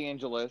Los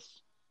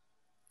Angeles.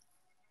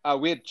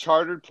 We had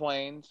chartered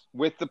planes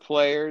with the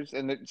players,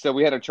 and so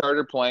we had a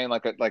chartered plane,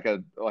 like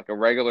a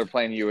regular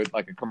plane, you would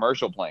like a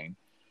commercial plane.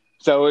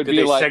 So it'd Did be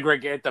they like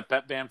segregate the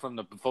pep band from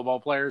the football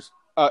players?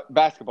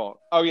 Basketball.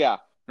 Oh yeah.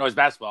 No, it's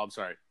basketball. I'm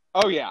sorry.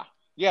 Oh yeah.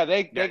 Yeah,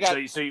 they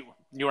got. So you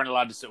weren't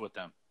allowed to sit with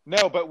them.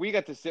 No, but we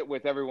got to sit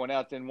with everyone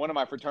else, and one of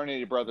my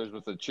fraternity brothers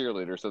was a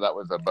cheerleader, so that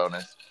was a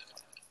bonus.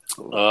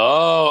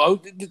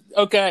 Oh,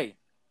 okay.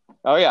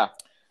 Oh yeah.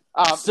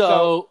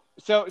 So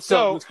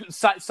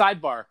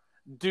sidebar.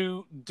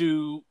 Do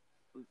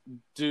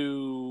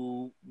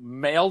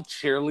male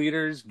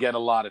cheerleaders get a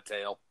lot of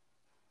tail?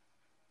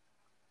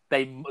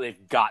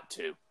 They've got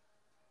to.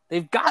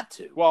 They've got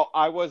to. Well,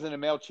 I wasn't a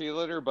male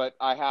cheerleader, but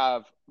I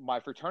have my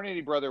fraternity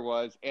brother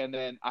was, and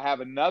then I have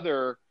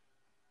another.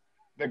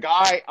 The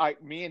guy,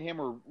 me and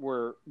him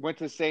went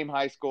to the same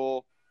high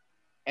school,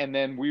 and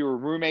then we were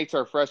roommates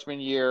our freshman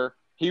year.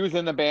 He was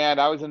in the band,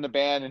 I was in the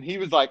band, and he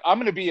was like, "I'm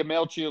going to be a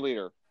male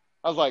cheerleader."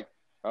 I was like,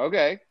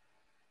 "Okay."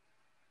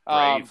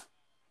 Brave.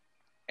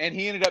 And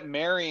he ended up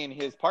marrying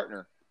his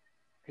partner,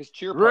 his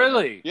cheer partner.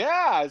 Really?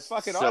 Yeah, it's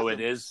fucking awesome.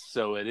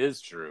 So it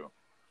is true.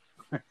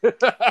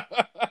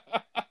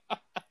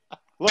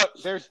 Look,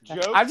 there's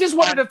jokes. I just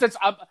wondered if that's.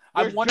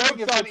 I'm wondering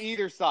jokes on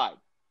either side.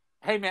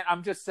 Hey man,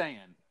 I'm just saying.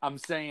 I'm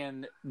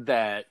saying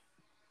that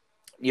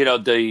I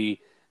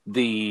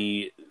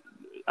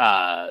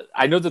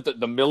know that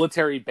the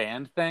military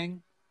band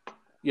thing,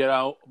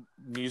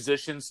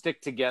 musicians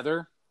stick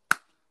together.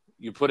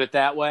 You put it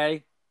that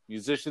way.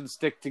 Musicians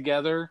stick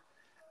together.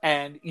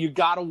 And you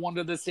got to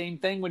wonder the same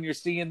thing when you're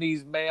seeing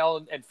these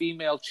male and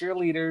female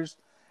cheerleaders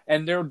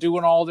and they're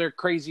doing all their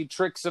crazy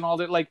tricks and all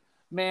that. Like,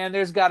 man,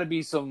 there's got to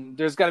be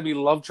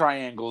love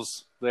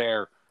triangles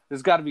there.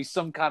 There's got to be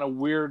some kind of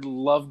weird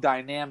love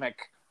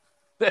dynamic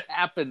that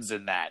happens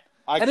in that.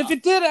 And if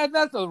it did, there's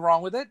nothing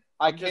wrong with it.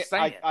 I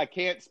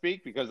can't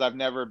speak because I've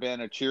never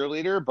been a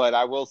cheerleader, but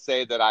I will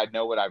say that I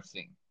know what I've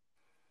seen.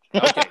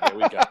 Okay,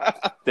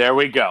 there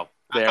we go.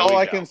 That's all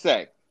I can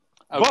say.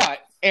 Okay. But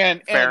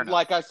and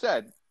like I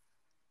said,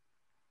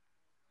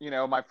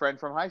 my friend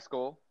from high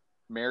school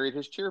married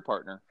his cheer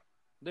partner.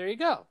 There you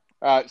go.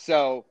 Dude, I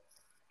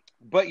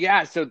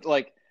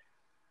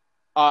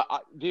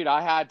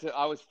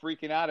was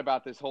freaking out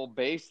about this whole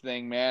bass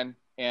thing, man.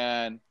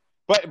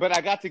 But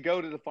I got to go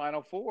to the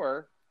Final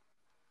Four.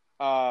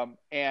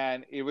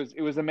 And it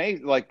was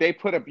amazing. Like they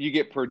you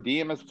get per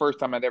diem. It's the first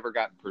time I'd ever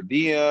gotten per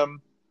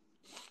diem.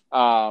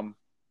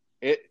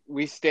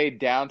 We stayed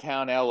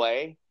downtown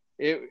LA.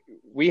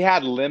 We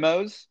had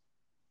limos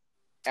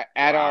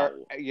at our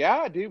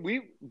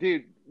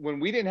when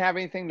we didn't have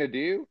anything to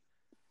do,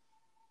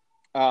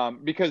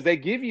 because they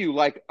give you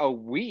like a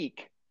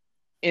week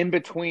in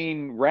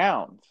between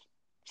rounds.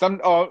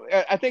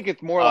 I think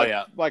it's more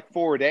like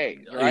 4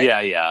 days,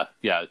 right?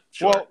 Yeah,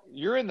 sure. Well,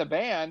 you're in the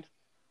band,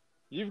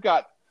 you've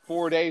got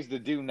 4 days to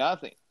do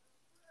nothing.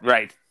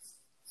 Right.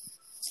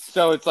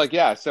 So it's like, it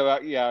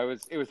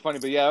was funny,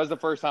 but it was the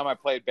first time I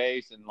played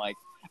bass, and like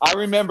I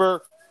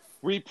remember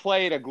we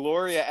played a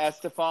Gloria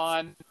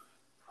Estefan.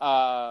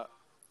 The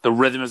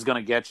Rhythm Is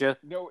Gonna Get You.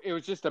 No, it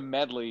was just a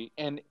medley,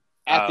 and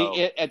at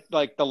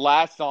the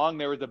last song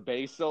there was a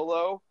bass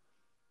solo.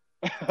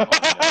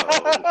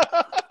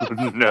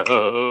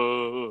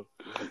 Oh,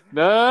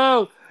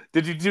 no.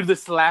 Did you do the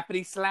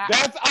slappity slap?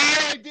 That's all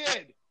I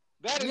did.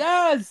 That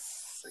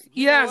is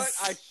yes.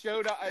 I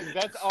showed up.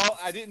 That's all.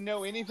 I didn't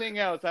know anything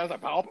else. I was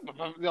like whoa.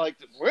 A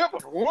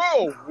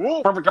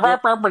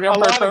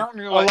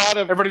lot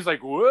of everybody's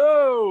like,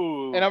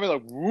 whoa, and I was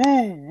like,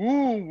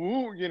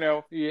 woo.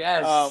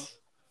 Yes.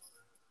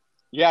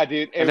 Yeah,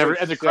 dude. And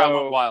the crowd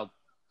went wild.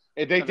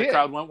 The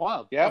crowd went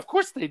wild. Yeah, of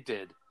course they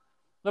did.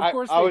 I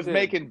was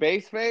making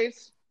bass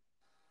face.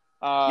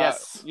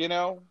 Yes. You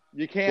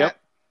can't.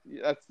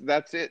 Yep.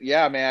 That's it.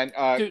 Yeah, man.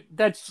 Dude,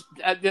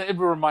 it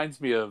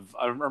reminds me of.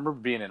 I remember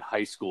being in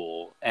high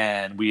school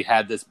and we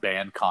had this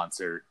band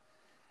concert,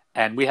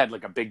 and we had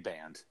like a big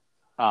band.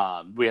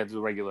 We had the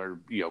regular,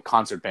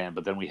 concert band,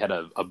 but then we had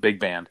a big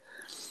band,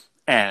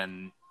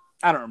 and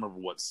I don't remember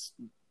what's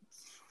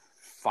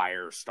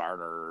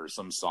Firestarter or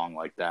some song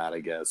like that,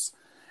 I guess.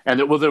 And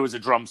there was a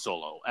drum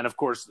solo, and of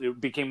course, it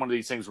became one of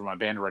these things where my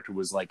band director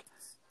was like,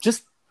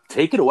 "Just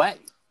take it away,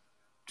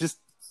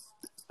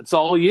 it's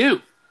all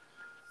you."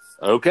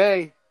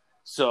 Okay,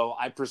 so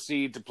I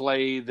proceed to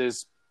play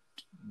this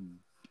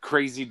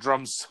crazy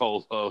drum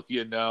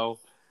solo,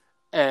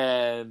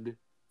 and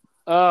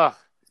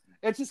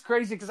it's just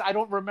crazy because I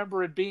don't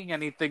remember it being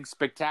anything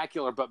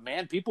spectacular, but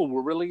man, people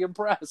were really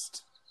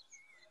impressed.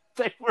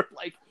 They were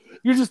like,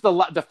 "You're just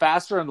the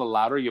faster and the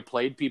louder you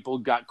played, people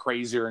got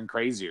crazier and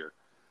crazier."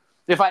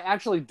 If I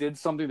actually did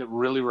something that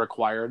really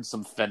required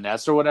some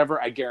finesse or whatever,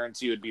 I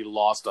guarantee you it'd be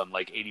lost on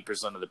like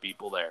 80% of the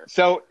people there.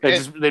 So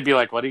they'd be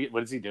like, "What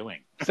is he doing?"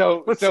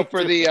 So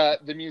for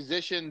the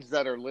musicians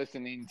that are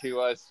listening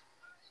to us,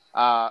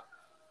 I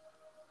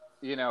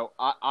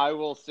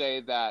will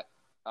say that,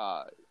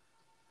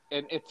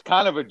 and it's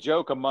kind of a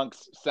joke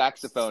amongst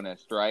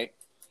saxophonists, right?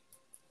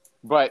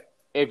 But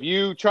if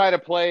you're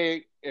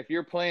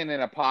playing in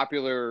a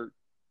popular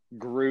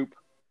group,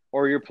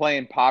 or you're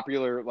playing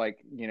popular,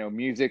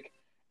 music,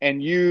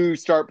 and you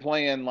start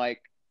playing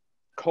like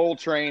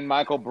Coltrane,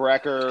 Michael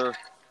Brecker,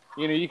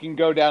 you can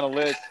go down a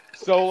list,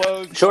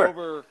 solos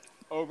Sure.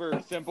 over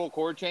simple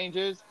chord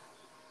changes.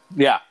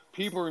 Yeah.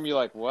 People are going to be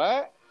like,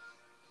 what?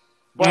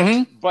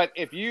 But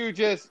if you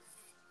just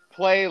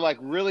play like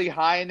really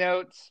high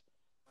notes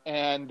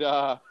and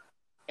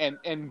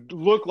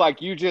look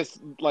like you just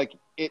like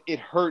it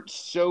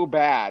hurts so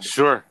bad.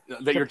 Sure.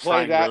 That you're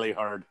trying really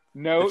hard.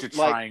 Note, that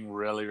you're trying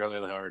really,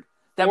 really hard.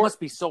 That must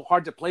be so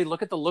hard to play.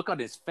 Look at the look on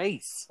his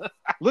face.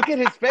 Look at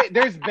his face.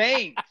 There's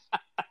veins.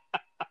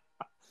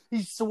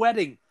 He's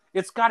sweating.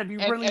 It's got to be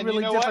really,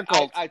 really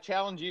difficult. I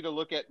challenge you to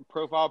look at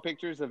profile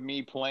pictures of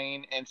me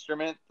playing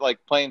instrument, like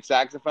playing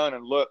saxophone,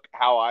 and look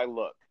how I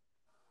look.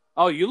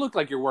 Oh, you look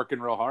like you're working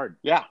real hard.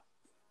 Yeah.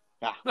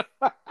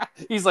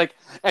 He's like,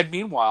 and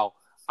meanwhile,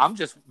 I'm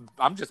just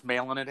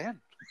mailing it in.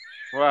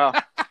 Well,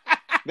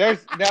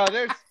 there's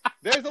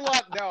a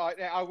lot. No,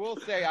 I will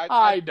say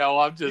I know.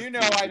 I'm just.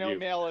 I don't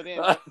mail it in.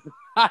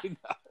 I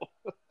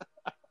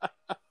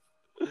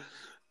know.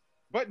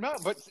 But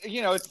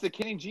it's the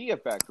Kenny G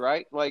effect,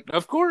 right? Like,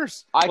 of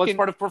course, it's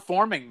part of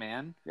performing,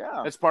 man.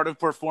 Yeah, it's part of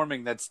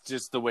performing. That's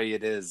just the way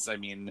it is. I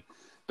mean,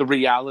 the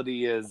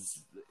reality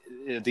is,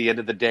 at the end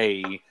of the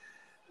day,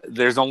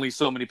 there's only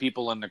so many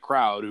people in the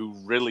crowd who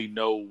really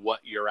know what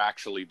you're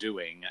actually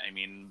doing. I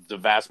mean, the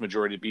vast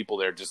majority of people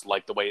there just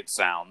like the way it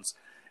sounds.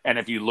 And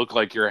if you look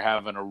like you're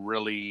having a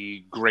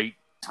really great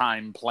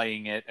time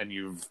playing it and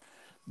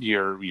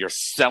you're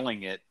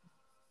selling it,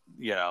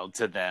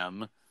 to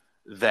them,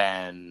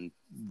 then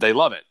they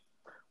love it.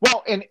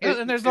 Well, and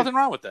there's nothing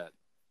wrong with that.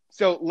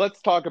 So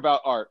let's talk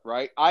about art,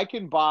 right? I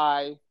can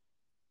buy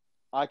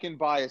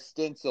a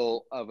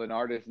stencil of an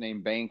artist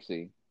named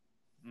Banksy,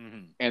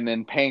 and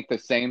then paint the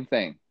same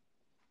thing.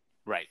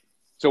 Right.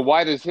 So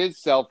why does his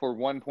sell for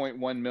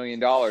 $1.1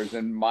 million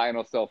and mine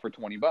will sell for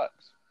 $20?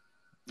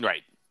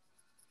 Right.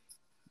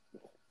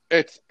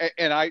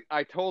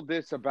 I told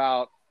this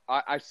about,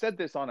 I said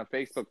this on a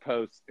Facebook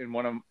post in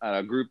one of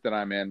a group that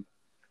I'm in.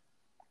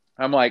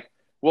 I'm like,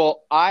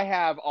 well, I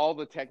have all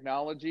the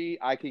technology.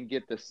 I can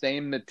get the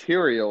same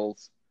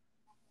materials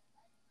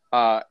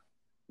that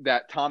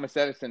Thomas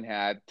Edison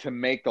had to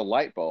make the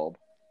light bulb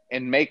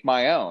and make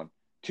my own.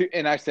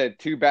 And I said,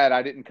 too bad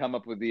I didn't come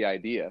up with the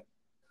idea.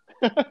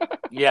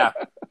 Yeah,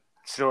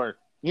 sure.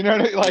 You know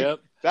what I mean? Like, yep.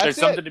 There's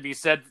something to be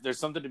said. There's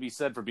something to be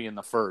said for being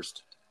the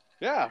first.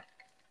 Yeah.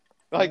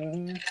 Like,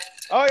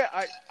 oh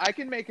yeah, I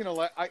can make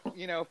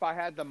if I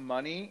had the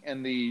money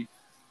and the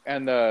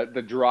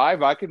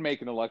drive, I could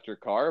make an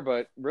electric car.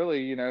 But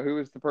really, who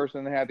was the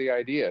person that had the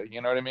idea?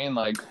 You know what I mean?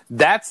 Like,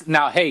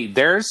 hey,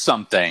 there is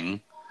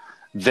something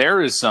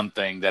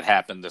that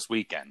happened this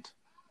weekend.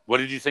 What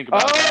did you think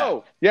about that?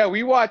 Oh, yeah,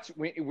 we watched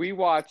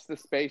the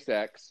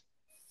SpaceX.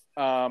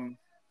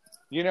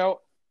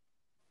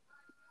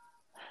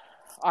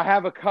 I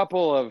have a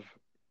couple of.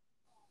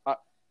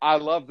 I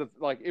love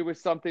it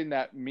was something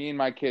that me and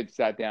my kids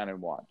sat down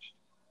and watched.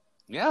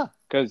 Yeah,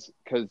 because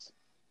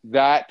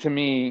that to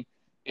me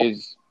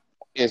is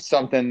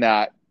something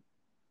that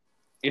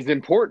is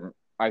important.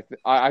 I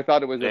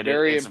thought it was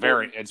it's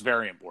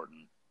very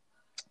important.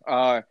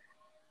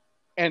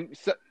 And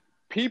so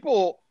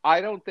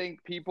I don't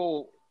think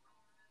people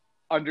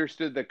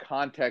understood the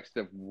context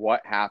of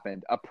what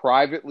happened. A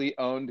privately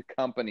owned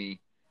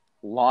company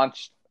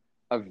launched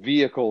a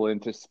vehicle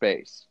into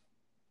space.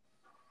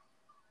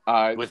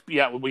 With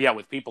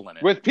people in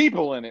it. With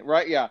people in it,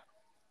 right? Yeah.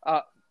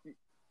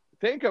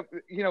 Think of,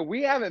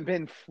 we haven't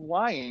been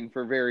flying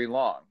for very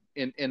long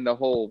in the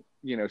whole,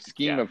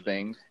 scheme of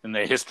things. In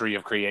the history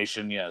of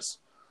creation, yes.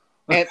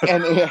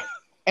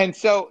 And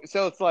so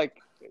it's like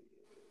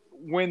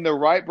when the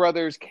Wright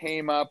brothers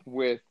came up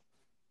with,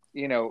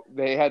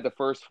 they had the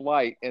first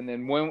flight, and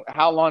then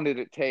how long did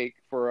it take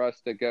for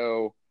us to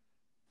go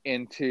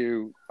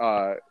into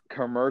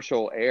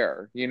commercial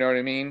air? You know what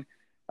I mean?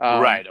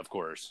 Right, of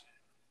course.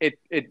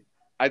 It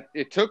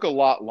took a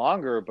lot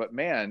longer, but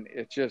man,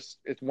 it's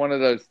one of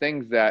those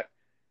things that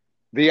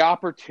the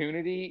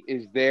opportunity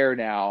is there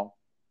now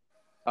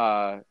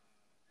to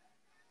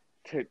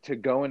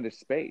go into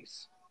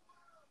space.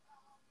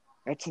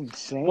 That's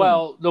insane.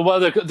 Well,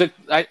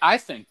 I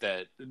think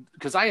that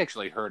because I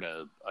actually heard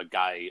a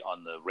guy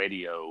on the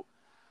radio.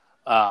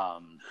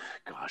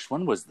 Gosh,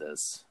 when was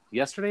this?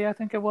 Yesterday, I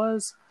think it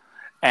was.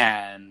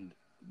 And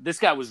this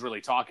guy was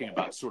really talking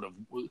about sort of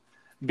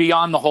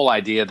beyond the whole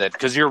idea that,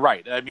 because you're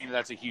right. I mean,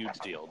 that's a huge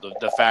deal.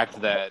 The fact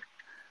that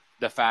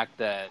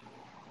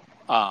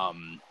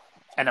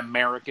an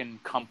American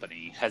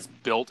company has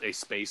built a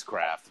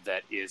spacecraft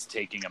that is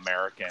taking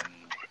American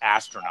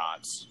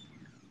astronauts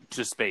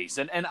to space,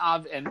 and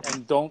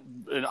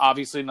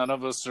obviously none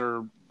of us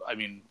are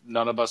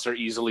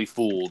easily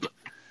fooled.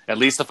 At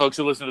least the folks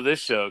who listen to this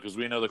show, because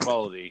we know the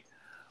quality.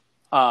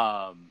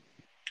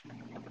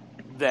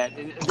 That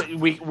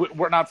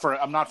we're not for.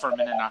 I'm not for a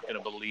minute not going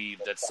to believe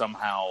that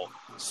somehow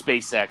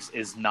SpaceX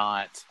is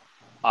not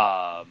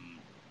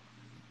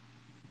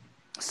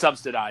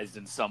subsidized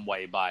in some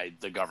way by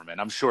the government.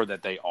 I'm sure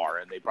that they are,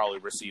 and they probably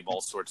receive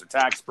all sorts of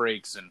tax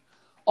breaks and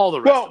all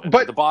the rest of it.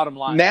 But the bottom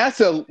line,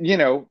 NASA,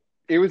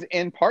 it was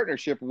in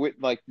partnership with,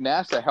 like,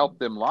 NASA helped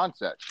them launch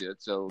that shit.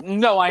 So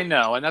no, I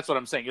know, and that's what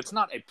I'm saying. It's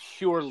not a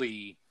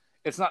purely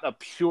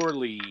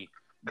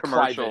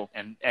commercial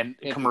and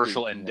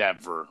commercial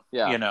endeavor.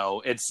 Yeah.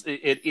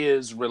 It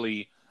is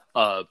really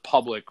a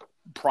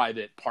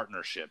public-private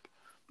partnership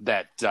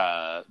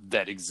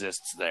that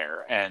exists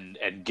there and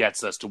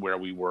gets us to where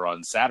we were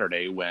on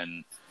Saturday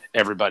when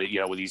everybody,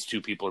 with these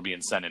two people are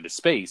being sent into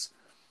space.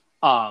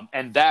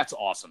 And that's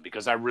awesome,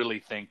 because I really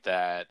think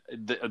that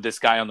this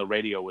guy on the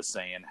radio was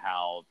saying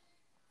how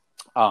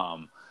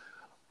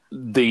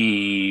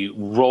the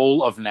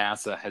role of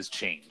NASA has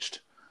changed.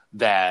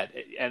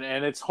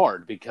 And it's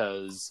hard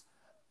because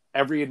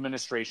every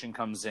administration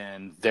comes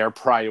in, their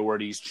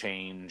priorities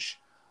change,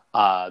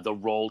 the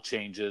role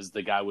changes.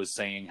 The guy was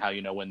saying how,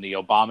 when the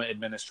Obama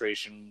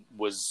administration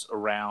was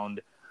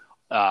around,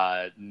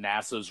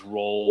 NASA's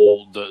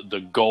role,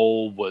 the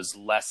goal was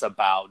less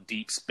about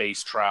deep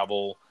space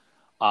travel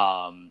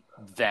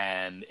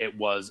than it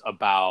was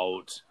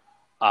about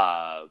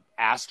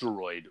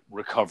asteroid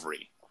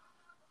recovery.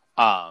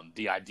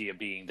 The idea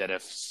being that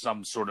if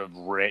some sort of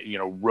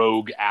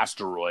rogue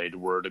asteroid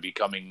were to be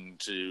coming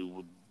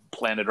to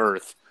planet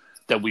Earth,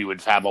 that we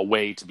would have a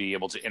way to be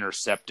able to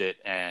intercept it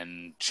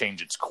and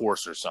change its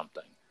course or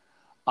something.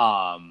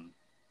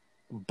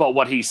 But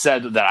what he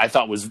said that I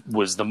thought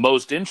was the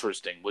most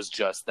interesting was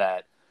just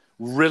that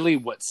really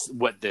what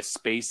this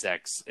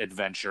SpaceX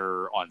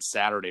adventure on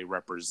Saturday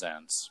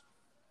represents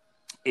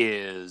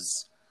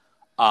is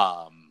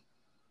that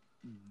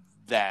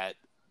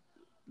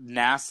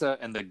NASA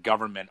and the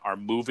government are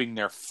moving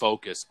their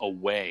focus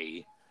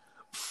away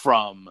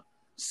from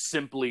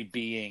simply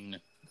being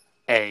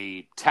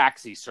a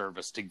taxi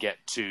service to get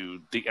to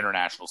the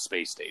International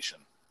Space Station.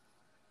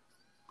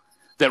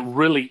 That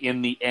really,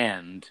 in the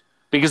end,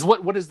 because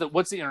what's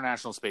the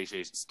International Space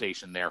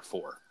Station there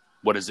for?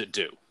 What does it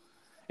do?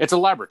 It's a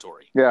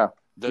laboratory. Yeah.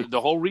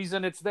 The whole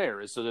reason it's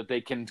there is so that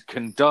they can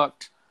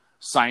conduct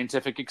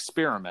scientific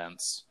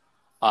experiments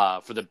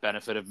for the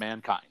benefit of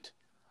mankind.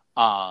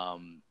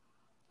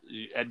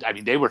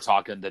 They were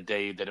talking the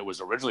day that it was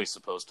originally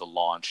supposed to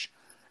launch,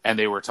 and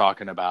they were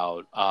talking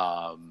about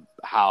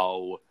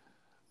how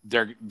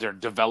they're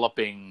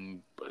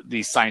developing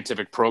these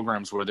scientific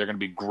programs where they're going to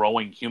be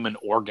growing human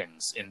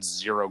organs in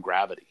zero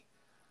gravity,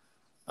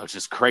 which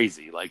is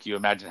crazy. Like, you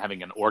imagine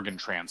having an organ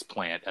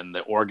transplant and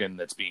the organ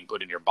that's being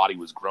put in your body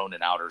was grown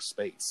in outer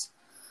space.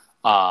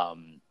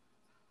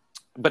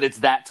 But it's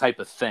that type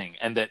of thing,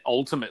 and that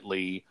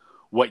ultimately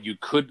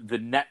the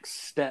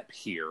next step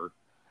here,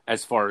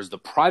 as far as the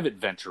private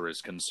venture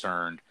is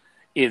concerned,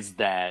 is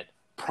that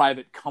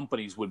private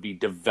companies would be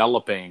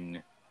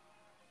developing,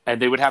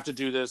 and they would have to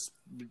do this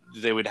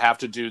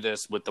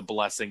with the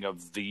blessing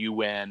of the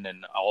UN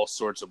and all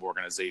sorts of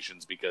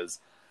organizations, because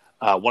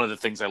one of the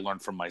things I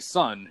learned from my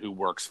son, who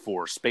works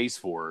for Space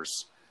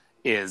Force,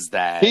 is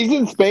that he's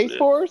in Space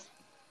Force.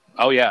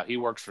 Oh yeah, he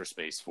works for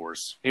Space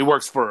Force. He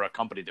works for a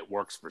company that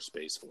works for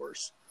Space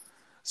Force.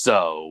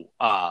 So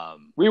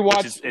we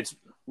watched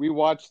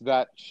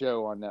that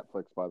show on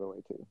Netflix, by the way,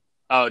 too.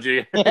 Oh, do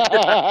you?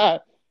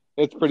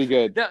 It's pretty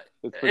good. Yeah,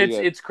 good.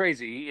 It's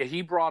crazy.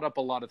 He brought up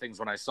a lot of things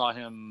when I saw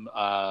him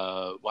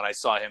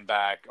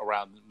back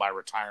around my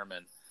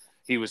retirement.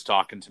 He was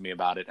talking to me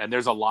about it, and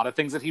there's a lot of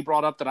things that he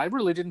brought up that I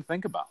really didn't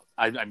think about.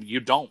 I mean,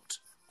 you don't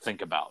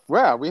think about.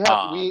 Yeah, we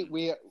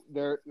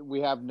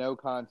have no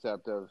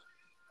concept of.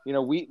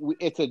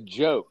 It's a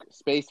joke.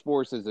 Space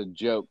Force is a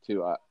joke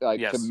to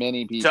to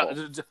many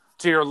people.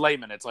 To your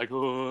layman, it's like,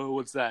 oh,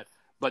 what's that?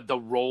 But the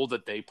role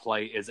that they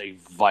play is a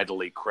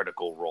vitally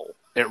critical role.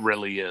 It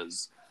really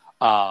is.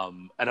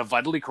 And a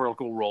vitally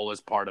critical role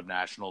is part of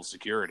national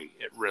security.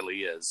 It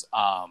really is.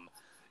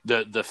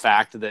 The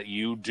fact that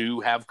you do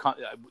have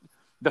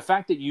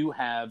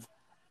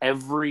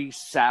every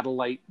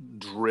satellite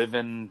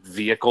driven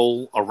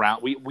vehicle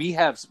around. We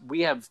have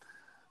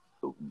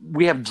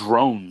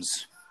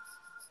drones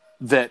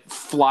that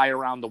fly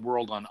around the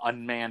world on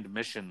unmanned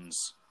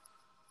missions.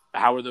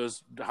 How are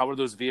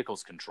those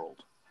vehicles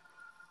controlled?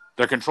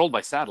 They're controlled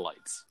by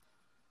satellites.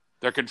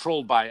 They're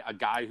controlled by a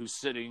guy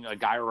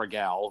or a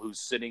gal who's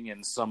sitting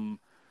in some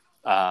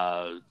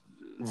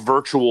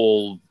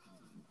virtual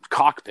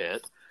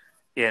cockpit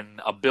in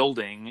a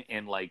building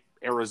in like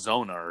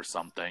Arizona or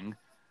something,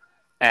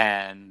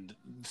 and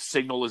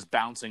signal is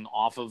bouncing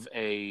off of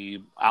a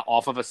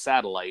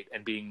satellite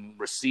and being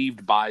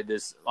received by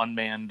this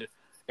unmanned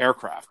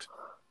aircraft.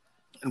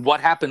 And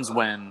what happens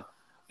when,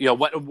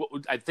 what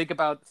I think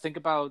about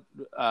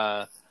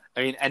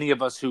any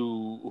of us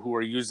who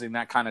are using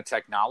that kind of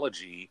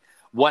technology,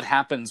 what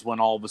happens when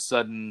all of a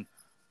sudden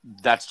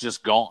that's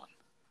just gone?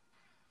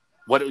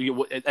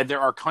 And there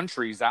are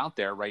countries out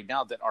there right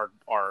now that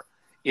are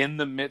in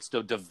the midst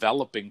of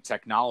developing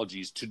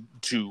technologies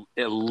to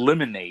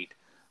eliminate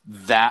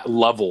that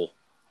level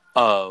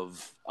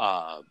of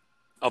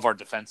our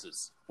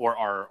defenses or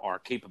our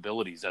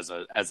capabilities as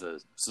a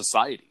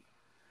society.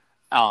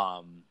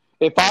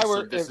 If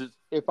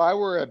I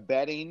were a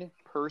betting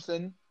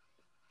person,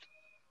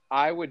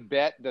 I would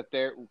bet that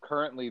there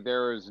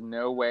is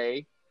no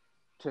way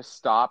to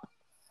stop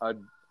a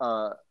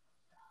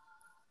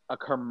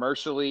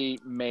commercially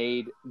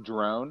made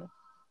drone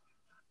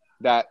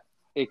that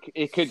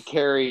it could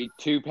carry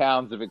 2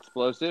 pounds of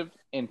explosive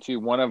into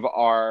one of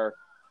our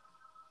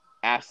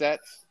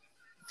assets,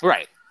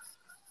 right?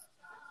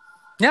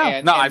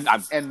 Yeah,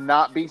 and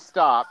not be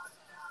stopped,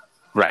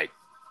 right?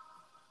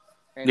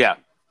 And, yeah,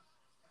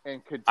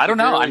 and could I don't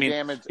know. I mean,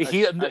 damage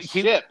a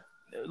ship.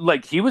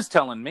 Like he was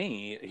telling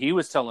me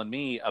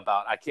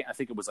about I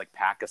think it was like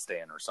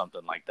Pakistan or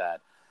something like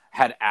that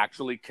had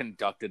actually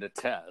conducted a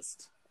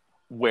test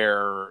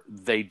where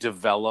they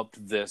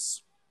developed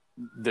this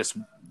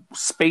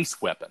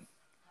space weapon.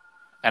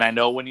 And I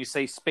know when you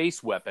say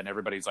space weapon,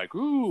 everybody's like,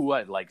 ooh,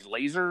 what, like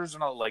lasers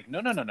and all? Like,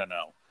 no.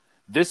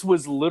 This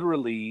was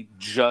literally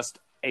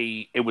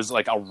it was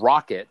like a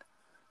rocket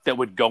that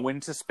would go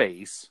into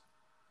space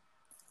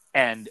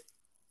and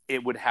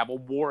it would have a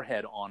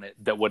warhead on it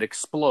that would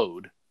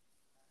explode.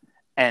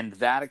 And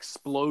that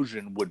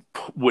explosion would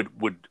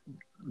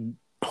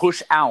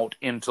push out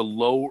into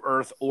low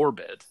Earth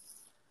orbit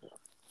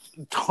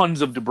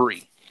tons of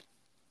debris.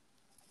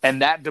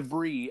 And that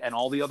debris and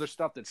all the other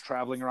stuff that's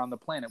traveling around the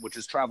planet, which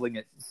is traveling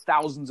at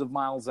thousands of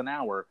miles an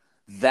hour,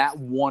 that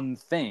one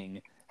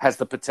thing has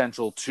the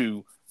potential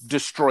to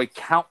destroy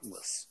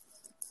countless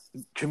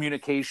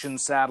communication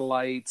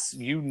satellites,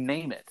 you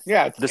name it.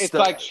 Yeah, it's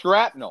like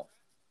shrapnel.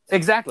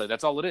 Exactly,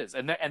 that's all it is.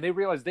 And they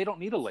realize they don't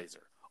need a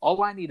laser.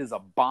 All I need is a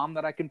bomb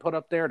that I can put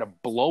up there to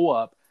blow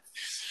up,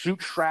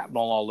 shoot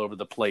shrapnel all over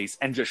the place,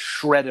 and just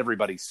shred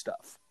everybody's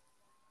stuff.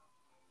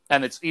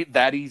 And it's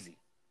that easy.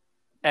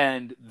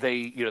 And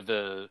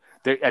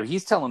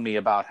he's telling me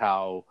about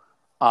how,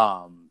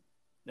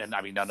 and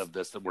I mean, none of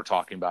this that we're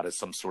talking about is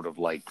some sort of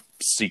like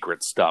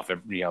secret stuff.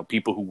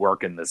 People who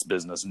work in this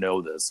business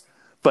know this,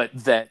 but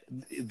that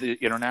the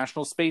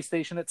International Space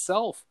Station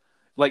itself,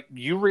 like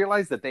you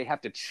realize that they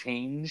have to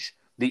change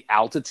the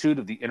altitude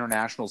of the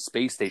International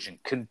Space Station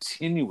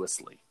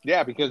continuously.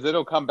 Yeah, because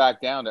it'll come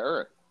back down to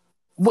Earth.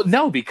 Well,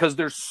 no, because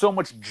there's so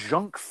much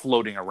junk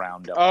floating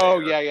around up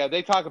there. Yeah.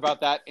 They talk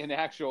about that in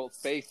actual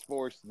Space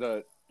Force,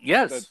 the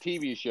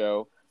TV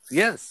show.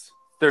 Yes.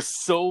 There's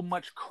so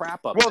much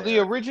crap up there. Well, the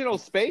original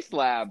Space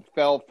Lab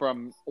fell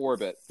from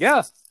orbit.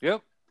 Yeah.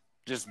 Yep.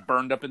 Just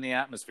burned up in the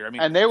atmosphere. I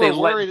mean, and they were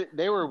worried.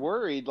 They were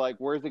worried, like,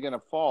 where's it going to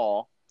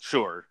fall?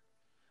 Sure.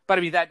 But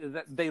I mean, that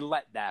they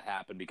let that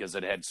happen because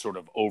it had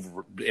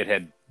it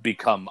had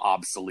become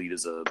obsolete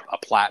as a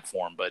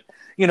platform. But,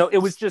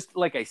 it was just,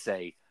 like I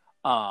say,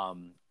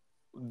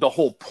 the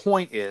whole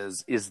point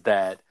is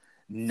that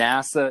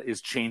NASA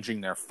is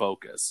changing their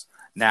focus.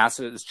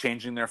 NASA is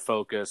changing their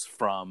focus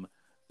from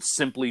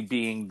simply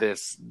being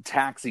this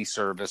taxi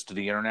service to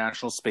the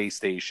International Space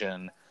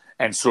Station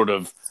and sort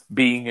of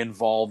being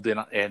involved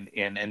in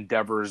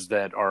endeavors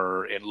that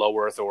are in low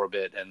Earth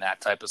orbit and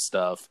that type of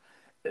stuff.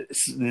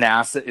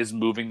 NASA is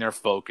moving their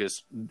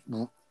focus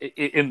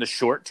in the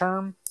short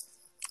term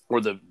or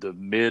the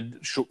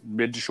mid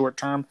to short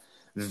term.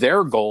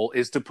 Their goal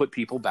is to put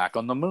people back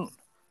on the moon.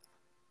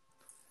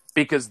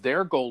 Because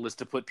their goal is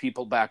to put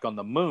people back on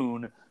the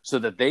moon so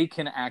that they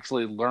can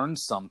actually learn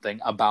something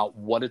about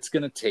what it's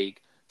going to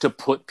take to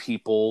put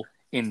people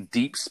in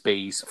deep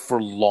space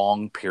for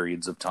long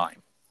periods of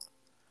time.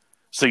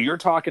 So you're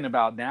talking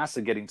about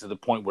NASA getting to the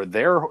point where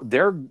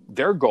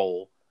their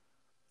goal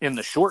in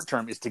the short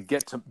term is to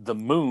get to the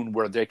moon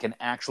where they can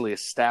actually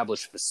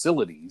establish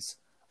facilities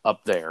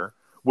up there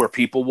where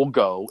people will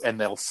go and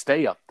they'll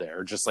stay up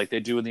there just like they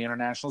do in the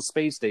International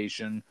Space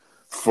Station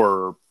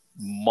for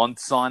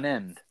months on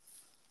end.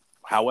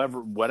 However,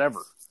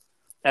 whatever.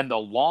 And the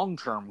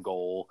long-term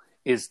goal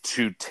is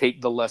to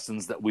take the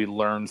lessons that we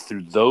learned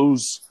through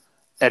those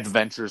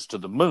adventures to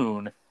the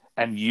moon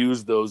and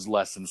use those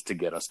lessons to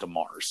get us to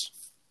Mars.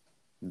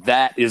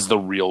 That is the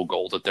real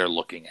goal that they're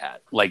looking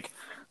at. Like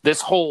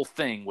this whole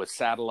thing with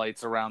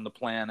satellites around the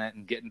planet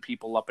and getting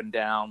people up and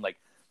down, like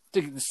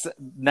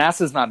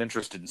NASA's not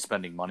interested in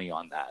spending money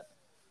on that.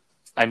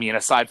 I mean,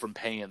 aside from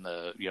paying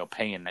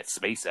paying that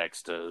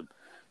SpaceX to,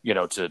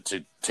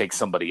 to take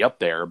somebody up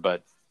there,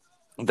 but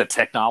the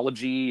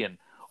technology and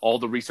all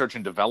the research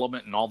and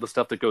development and all the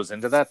stuff that goes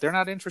into that, they're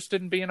not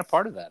interested in being a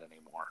part of that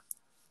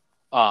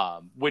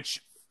anymore.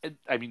 Which,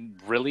 I mean,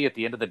 really, at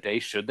the end of the day,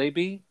 should they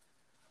be?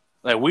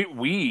 Like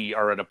we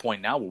are at a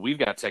point now where we've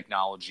got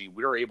technology.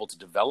 We're able to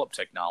develop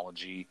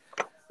technology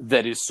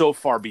that is so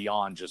far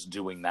beyond just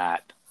doing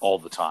that all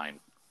the time.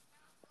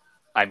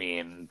 I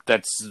mean,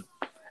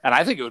 and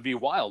I think it would be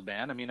wild,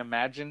 man. I mean,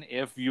 imagine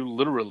if you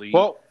literally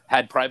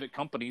had private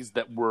companies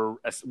that were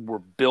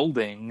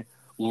building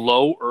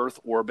low Earth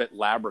orbit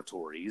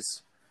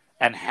laboratories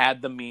and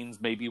had the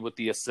means, maybe with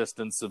the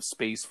assistance of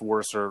Space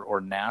Force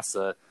or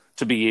NASA,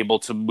 to be able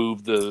to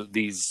move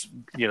these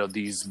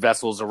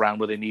vessels around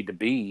where they need to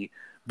be.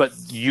 But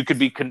you could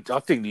be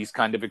conducting these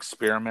kind of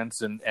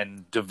experiments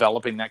and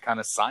developing that kind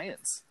of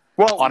science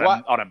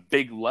on a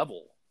big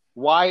level.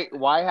 Why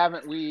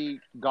haven't we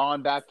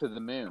gone back to the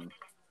moon?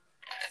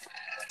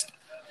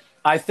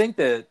 I think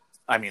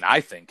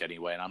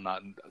anyway, and I'm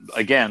not,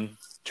 again,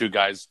 two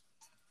guys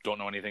don't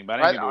know anything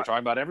about anything, but we're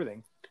talking about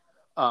everything.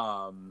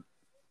 I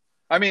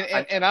mean,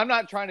 and I'm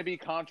not trying to be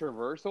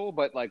controversial,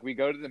 but like, we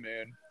go to the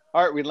moon.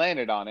 All right, we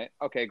landed on it.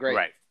 Okay, great.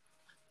 Right.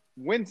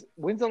 When's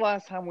the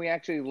last time we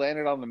actually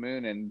landed on the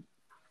moon? And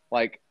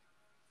like,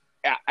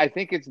 I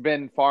think it's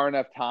been far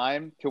enough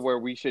time to where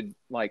we should,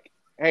 like,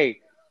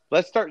 hey,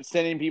 let's start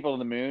sending people to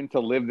the moon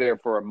to live there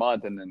for a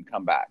month and then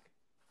come back.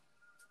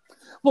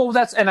 Well,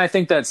 I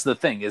think that's the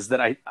thing, is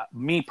that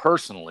me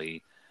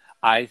personally,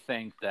 I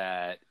think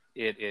that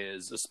it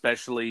is,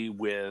 especially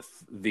with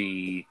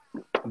the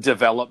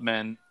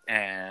development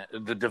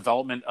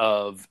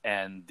of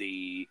and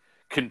the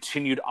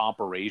continued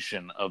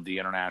operation of the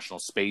International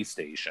Space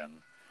Station,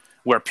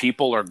 where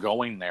people are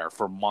going there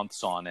for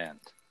months on end.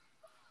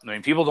 I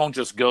mean, people don't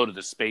just go to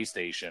the space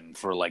station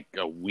for like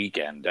a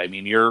weekend. I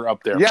mean, you're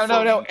up there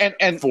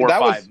and 4 or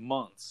 5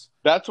 months.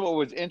 That's what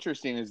was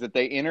interesting, is that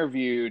they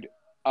interviewed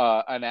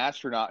an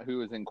astronaut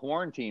who is in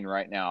quarantine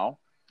right now.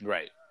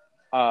 Right.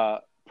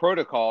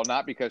 Protocol,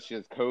 not because she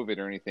has COVID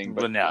or anything,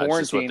 but no, quarantine.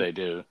 It's just what they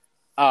do.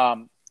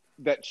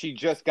 That she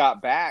just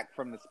got back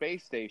from the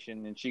space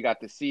station and she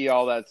got to see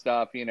all that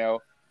stuff,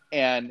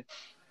 and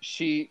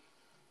she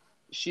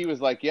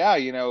was like, yeah,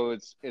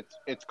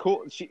 it's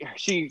cool.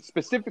 She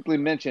specifically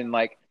mentioned,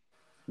 like,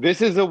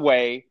 this is a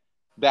way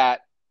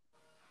that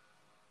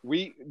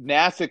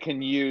NASA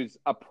can use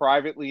a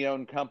privately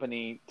owned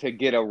company to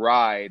get a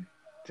ride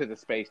to the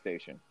space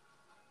station.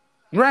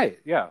 Right.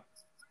 Yeah.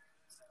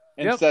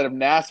 Instead of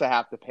NASA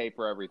have to pay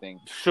for everything.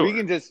 Sure. We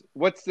can just,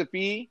 what's the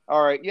fee?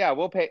 All right. Yeah.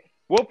 We'll pay.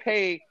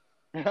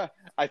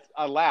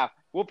 I laugh.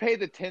 We'll pay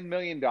the $10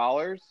 million.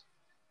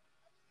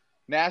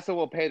 NASA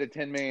will pay the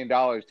 $10 million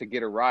to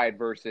get a ride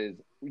versus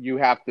you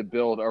have to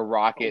build a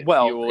rocket.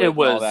 Well, it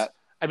was, all that.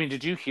 I mean,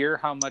 did you hear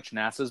how much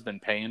NASA's been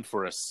paying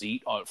for a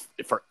seat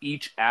for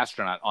each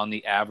astronaut on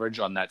the average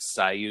on that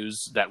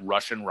Soyuz, that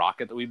Russian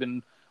rocket that we've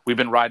been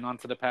riding on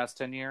for the past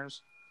 10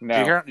 years? No. Did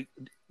you hear,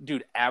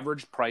 dude,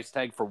 average price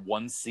tag for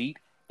one seat,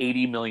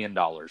 $80 million.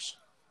 Oh,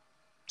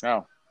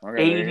 okay.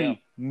 $80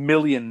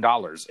 million.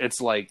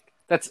 It's like,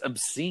 that's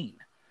obscene.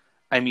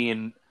 I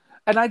mean,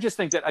 and I just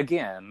think that,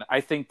 again,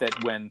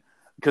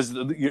 because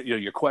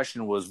your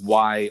question was,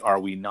 why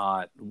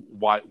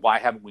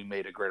haven't we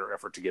made a greater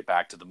effort to get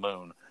back to the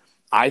moon?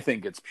 I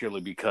think it's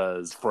purely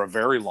because for a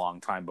very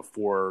long time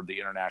before the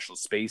International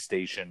Space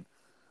Station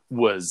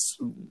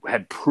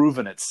had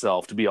proven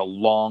itself to be a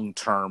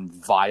long-term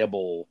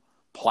viable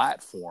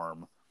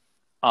platform,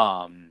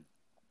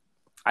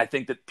 I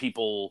think that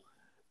people,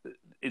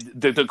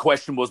 the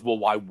question was, well,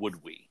 why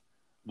would we?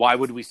 Why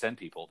would we send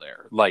people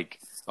there? Like,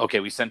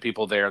 okay, we sent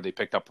people there. They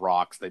picked up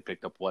rocks. They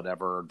picked up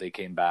whatever. They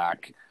came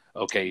back.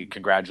 Okay,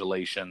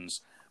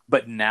 congratulations.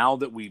 But now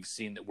that we've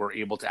seen that we're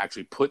able to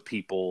actually put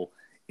people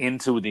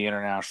into the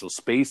International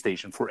Space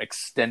Station for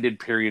extended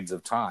periods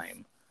of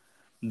time,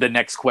 the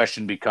next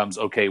question becomes,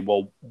 okay,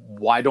 well,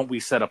 why don't we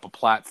set up a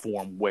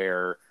platform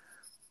where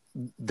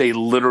they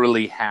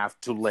literally have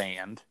to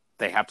land,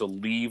 they have to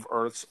leave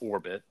Earth's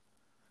orbit,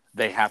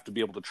 they have to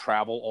be able to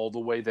travel all the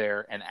way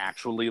there and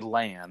actually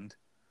land,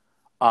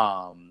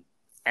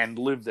 and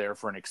live there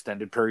for an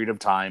extended period of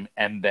time,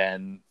 and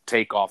then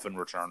take off and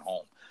return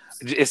home.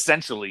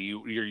 Essentially,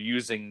 you're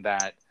using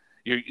that.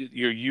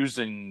 You're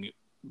using,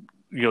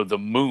 the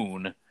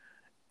moon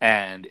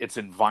and its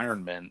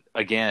environment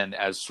again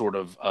as sort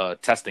of a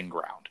testing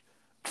ground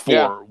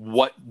for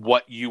what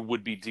you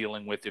would be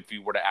dealing with if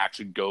you were to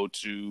actually go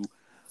to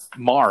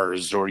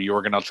Mars, or you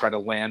were going to try to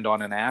land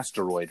on an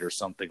asteroid or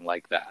something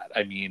like that.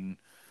 I mean,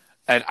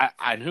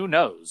 and who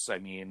knows? I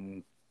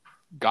mean,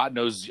 God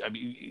knows. I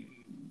mean,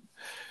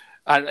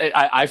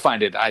 I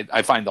find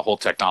the whole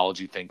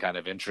technology thing kind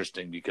of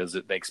interesting because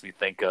it makes me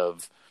think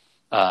of,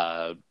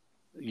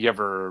 you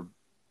ever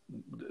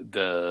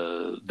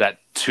that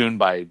tune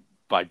by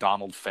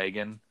Donald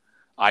Fagen,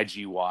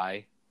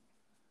 IGY.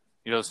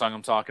 You know the song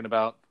I'm talking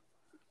about?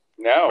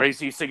 No. Where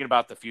he's singing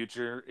about the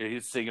future.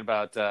 He's singing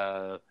about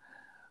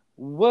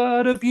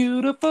what a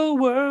beautiful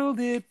world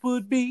it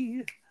would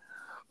be.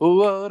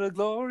 What a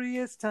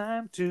glorious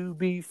time to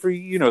be free.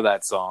 You know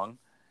that song.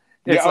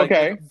 It's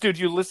okay. Dude,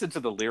 you listen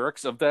to the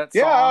lyrics of that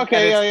song. Yeah,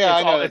 okay,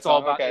 I know. It's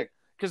all about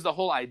because the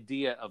whole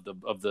idea of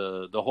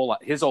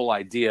his whole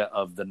idea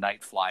of the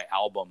Nightfly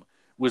album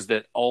was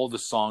that all the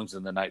songs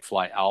in the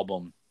Nightfly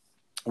album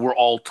were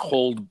all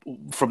told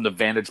from the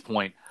vantage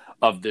point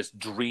of this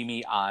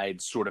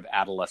dreamy-eyed sort of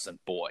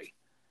adolescent boy.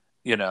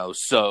 You know,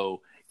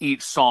 so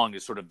each song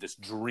is sort of this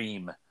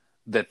dream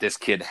that this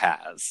kid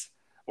has,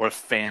 or a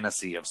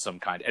fantasy of some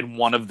kind. And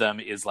one of them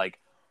is like,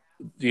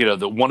 you know,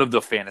 one of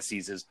the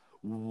fantasies is,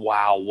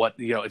 wow, what,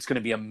 you know, it's going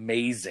to be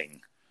amazing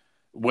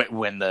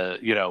when the,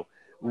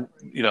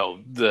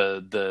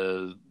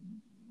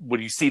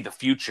 when you see the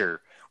future,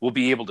 we'll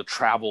be able to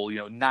travel,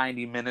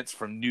 90 minutes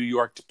from New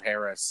York to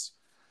Paris,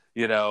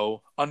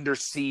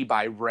 undersea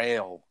by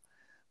rail.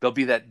 There'll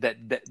be that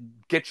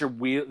get your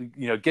wheel,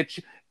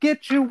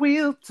 get your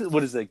wheel to,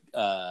 what is it?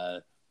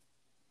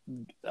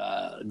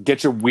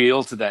 Get your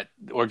wheel to that,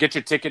 or get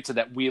your ticket to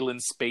that wheel in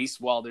space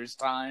while there's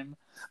time.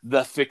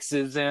 The fix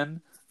is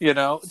in,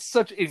 it's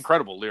such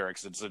incredible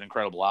lyrics. It's an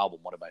incredible album.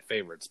 One of my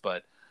favorites,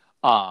 but,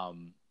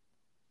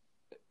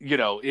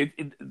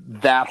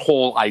 that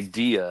whole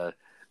idea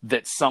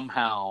that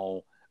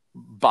somehow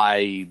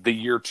by the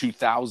year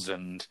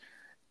 2000,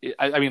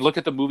 I mean, look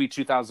at the movie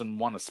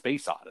 2001: A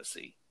Space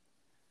Odyssey.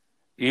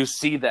 You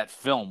see that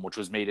film, which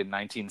was made in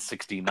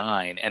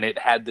 1969, and it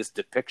had this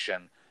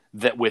depiction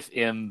that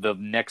within the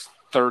next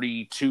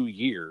 32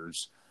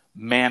 years,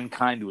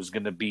 mankind was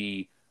going to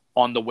be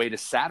on the way to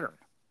Saturn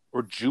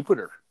or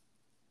Jupiter.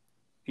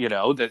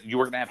 That you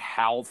were going to have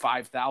HAL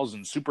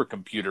 5000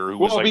 supercomputer who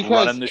was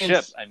running the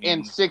ship. I mean,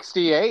 in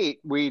 68,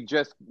 we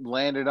just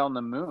landed on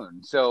the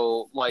moon.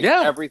 So,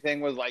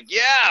 everything was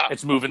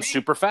it's moving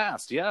super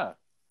fast. Yeah.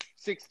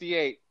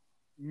 68,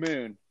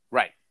 moon.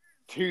 Right.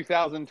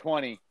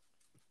 2020.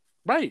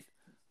 Right.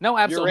 No,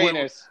 absolutely.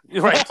 Uranus.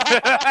 Right.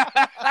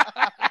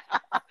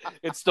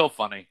 It's still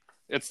funny.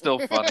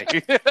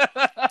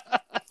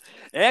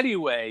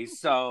 Anyway,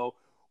 so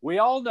we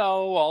all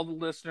know, all the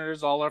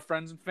listeners, all our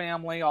friends and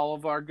family, all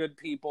of our good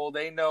people,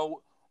 they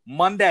know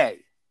Monday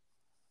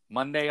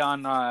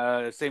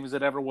on Same As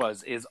It Ever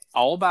Was is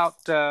all about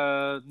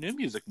New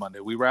Music Monday.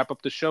 We wrap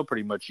up the show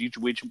pretty much each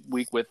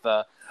week with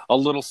a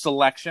little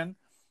selection.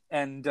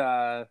 And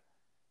I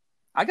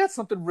got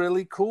something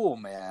really cool,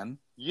 man.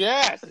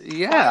 Yes.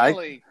 Yeah.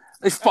 Finally.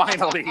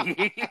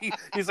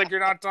 He's like, you're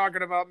not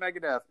talking about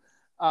Megadeth.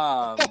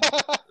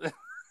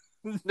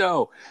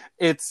 No,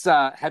 it's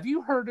have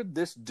you heard of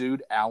this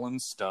dude, Alan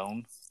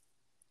Stone?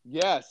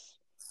 Yes.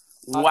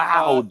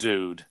 Wow,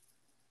 dude.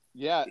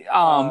 Yeah.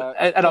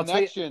 And I'll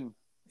tell you,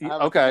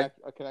 okay.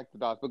 I connect the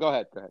dots, but go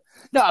ahead.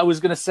 No, I was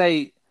going to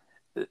say,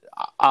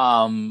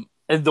 and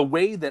the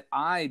way that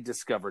I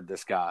discovered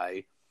this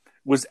guy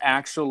was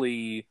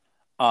actually,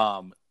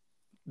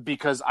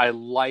 because I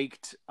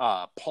liked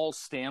Paul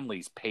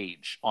Stanley's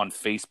page on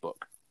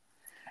Facebook.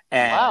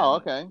 And wow,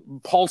 okay.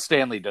 Paul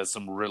Stanley does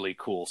some really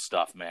cool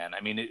stuff, man.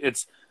 I mean,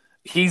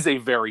 he's a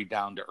very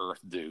down-to-earth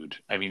dude.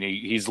 I mean,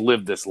 he's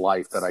lived this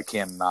life that I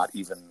cannot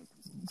even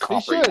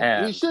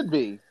comprehend. He should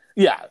be.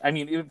 Yeah, I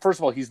mean, first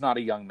of all, he's not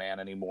a young man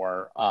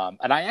anymore.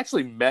 And I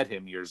actually met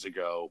him years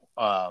ago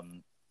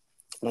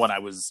when I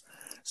was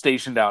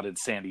stationed out in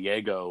San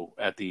Diego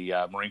at the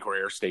Marine Corps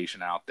Air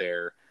Station out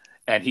there.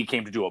 And he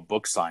came to do a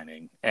book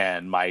signing,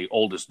 and my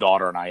oldest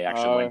daughter and I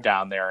actually went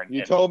down there. And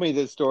you told me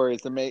this story.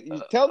 It's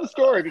amazing. Tell the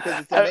story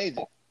because it's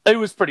amazing. It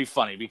was pretty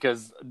funny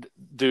because,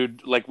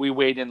 dude, we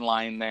wait in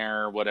line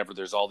there, whatever.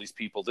 There's all these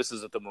people. This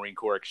is at the Marine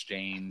Corps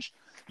Exchange.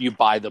 You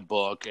buy the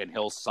book, and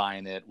he'll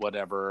sign it,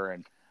 whatever.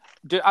 And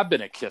dude, I've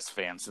been a Kiss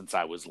fan since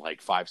I was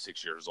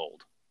 5-6 years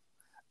old.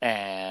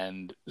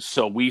 And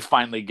so we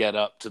finally get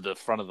up to the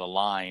front of the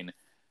line.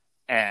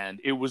 And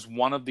it was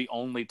one of the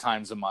only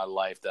times in my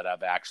life that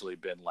I've actually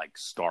been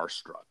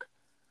starstruck.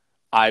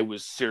 I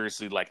was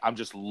seriously I'm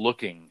just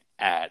looking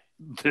at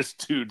this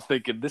dude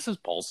thinking, this is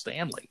Paul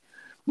Stanley.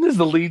 This is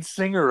the lead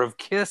singer of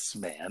Kiss,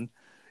 man.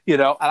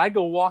 And I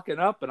go walking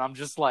up and I'm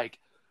just like,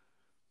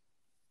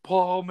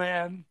 Paul,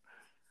 man,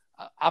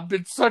 I've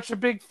been such a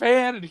big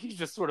fan. And he's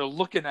just sort of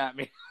looking at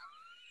me.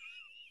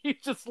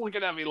 He's just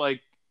looking at me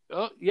like,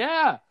 oh,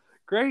 yeah,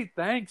 great,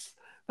 thanks.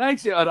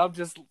 Thanks. And I'm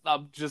just,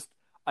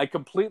 I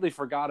completely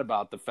forgot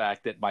about the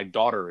fact that my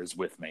daughter is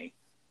with me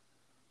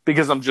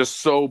because I'm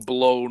just so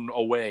blown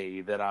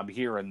away that I'm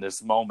here in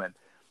this moment.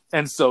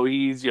 And so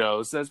he's,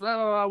 says,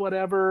 well,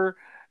 whatever.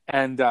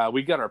 And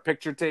we got our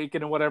picture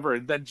taken and whatever.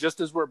 And then just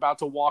as we're about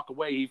to walk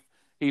away,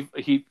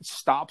 he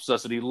stops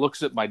us and he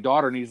looks at my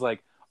daughter and he's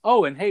like,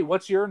 oh, and hey,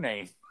 what's your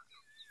name?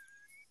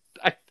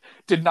 I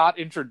did not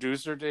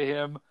introduce her to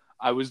him.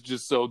 I was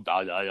just so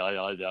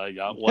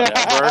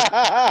whatever.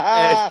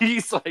 And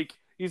he's like,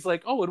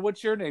 oh, and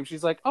what's your name?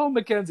 She's like, oh,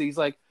 Mackenzie. He's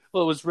like,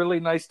 Well, it was really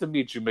nice to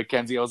meet you,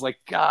 Mackenzie. I was like,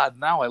 God,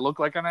 now I look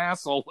like an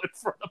asshole in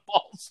front of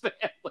Paul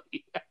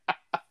Stanley.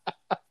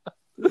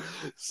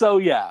 So,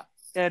 yeah.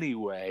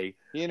 Anyway.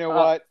 You know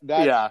what?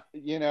 That's, yeah.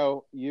 You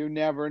know, you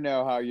never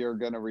know how you're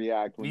going to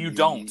react when you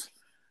don't. Meet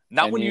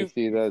Not when you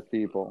see those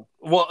people.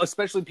 Well,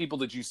 especially people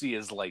that you see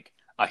as like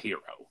a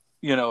hero.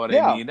 You know what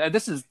I mean?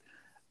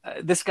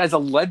 This guy's a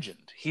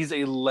legend. He's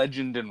a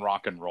legend in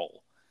rock and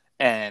roll.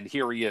 And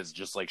here he is,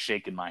 just like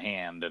shaking my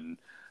hand. And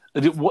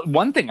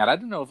one thing, I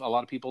don't know if a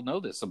lot of people know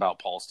this about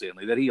Paul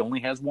Stanley, that he only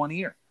has one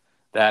ear.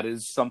 That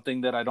is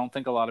something that I don't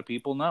think a lot of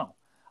people know.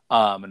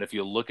 And if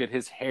you look at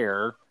his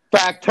hair...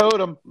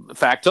 Factotum.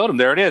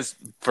 There it is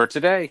for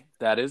today.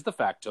 That is the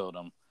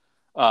factotum.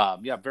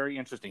 Yeah, very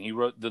interesting. He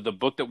wrote the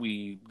book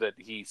that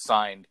he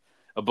signed,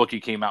 a book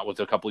he came out with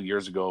a couple of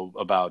years ago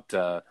about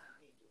the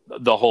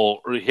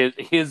whole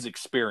his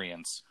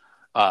experience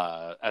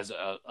as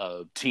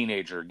a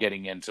teenager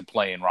getting into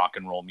playing rock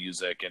and roll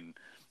music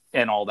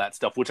and all that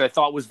stuff, which I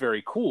thought was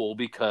very cool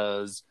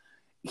because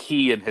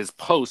he, in his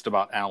post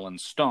about Alan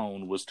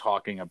Stone, was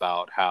talking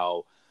about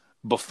how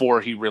before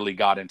he really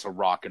got into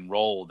rock and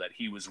roll, that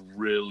he was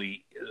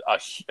really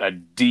a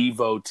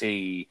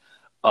devotee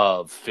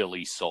of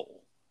Philly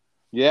soul.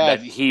 Yeah, that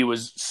he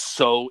was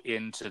so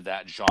into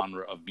that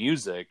genre of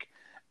music,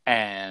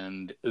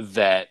 and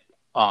that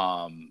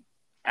Alan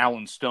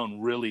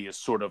Stone really is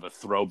sort of a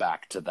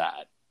throwback to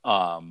that.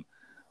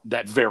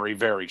 That very,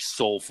 very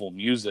soulful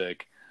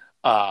music.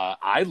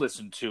 I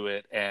listened to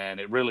it, and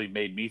it really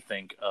made me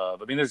think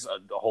of. I mean, there's a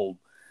whole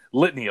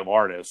litany of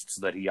artists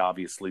that he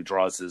obviously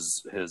draws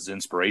his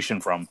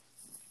inspiration from.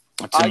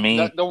 To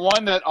me, the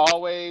one that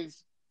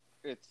always,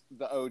 it's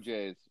the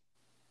OJs.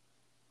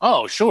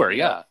 Oh, sure,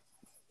 yeah.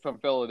 From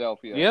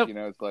Philadelphia. Yep. You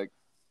know, it's like,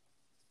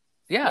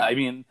 yeah, I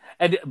mean,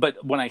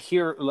 but when I'm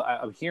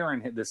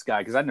hearing this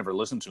guy, because I'd never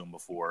listened to him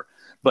before,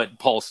 but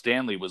Paul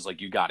Stanley was like,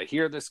 you got to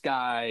hear this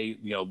guy.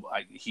 You know,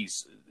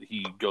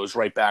 he goes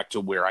right back to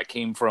where I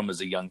came from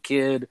as a young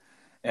kid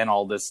and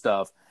all this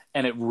stuff.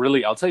 And it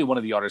really, I'll tell you, one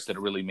of the artists that it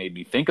really made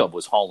me think of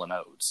was Hall &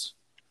 Oates.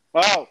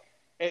 Oh,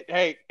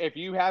 hey, if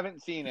you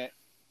haven't seen it,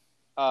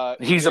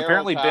 he's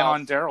apparently been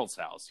on Daryl's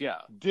house. Yeah,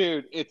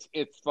 dude, it's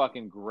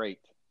fucking great.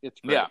 It's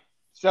great. Yeah.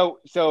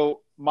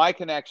 So my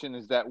connection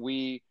is that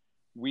we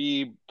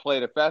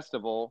played a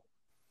festival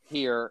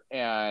here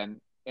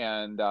and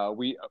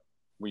we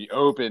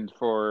opened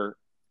for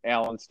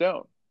Alan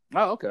Stone.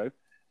 Oh, okay.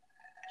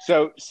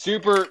 So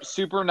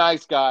super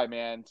nice guy,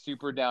 man.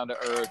 Super down to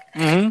earth.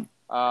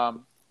 Mm-hmm.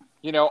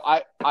 You know,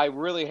 I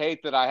really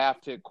hate that I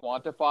have to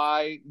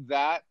quantify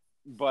that,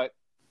 but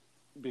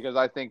because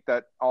I think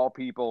that all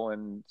people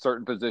in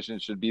certain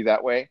positions should be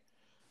that way.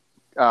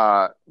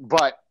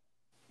 But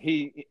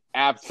he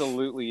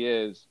absolutely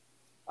is.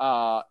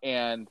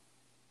 And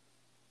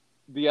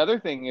the other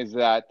thing is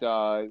that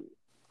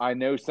I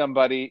know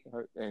somebody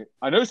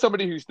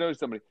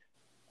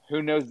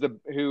who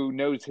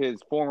knows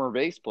his former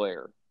bass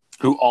player,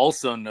 who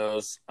also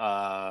knows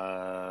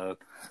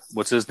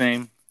what's his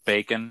name?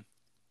 Bacon.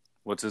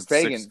 What's his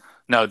Bacon?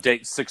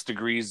 6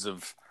 degrees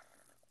of.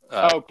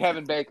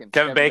 Kevin Bacon.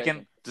 Kevin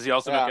Bacon. Does he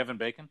also know Kevin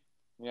Bacon?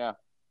 Yeah.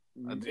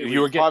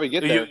 You were probably get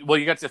there.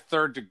 You got to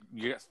third.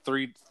 You got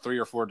three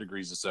or 4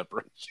 degrees of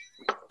separation.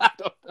 I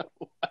don't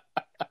know.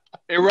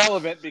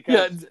 Irrelevant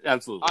because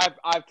absolutely.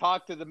 I've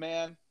talked to the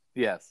man.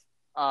 Yes.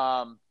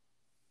 And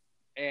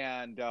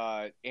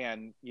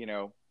you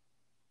know,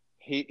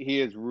 he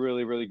is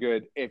really, really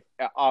good. If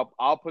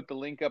I'll put the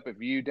link up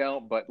if you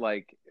don't, but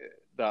like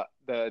the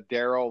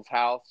Daryl's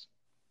house.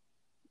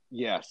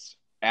 Yes.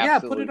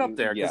 Absolutely. Yeah, put it up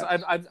there because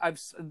I've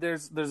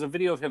there's a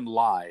video of him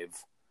live,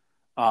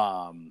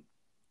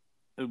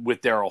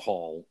 with Daryl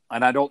Hall,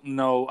 and I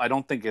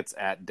don't think it's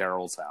at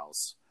Daryl's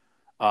house.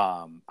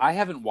 I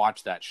haven't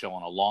watched that show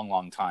in a long,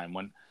 long time.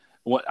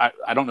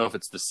 I don't know if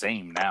it's the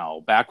same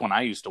now. Back when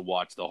I used to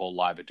watch the whole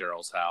live at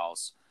Daryl's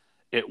house,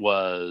 it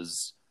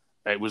was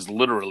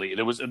literally,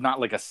 it was not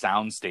like a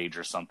sound stage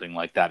or something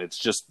like that. It's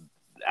just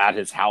at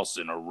his house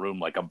in a room,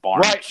 like a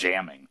barn,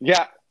 jamming.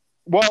 Yeah.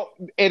 Well,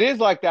 it is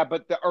like that,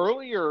 but the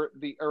earlier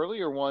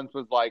ones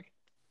was like,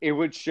 it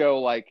would show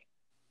like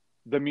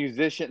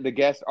the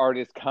guest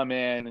artists come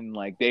in and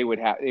like it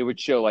would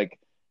show like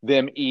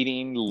them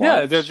eating lunch.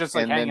 Yeah, they're just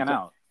like hanging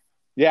out.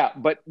 Yeah,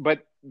 but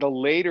the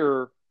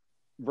later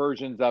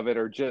versions of it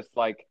are just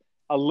like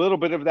a little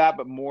bit of that,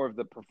 but more of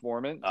the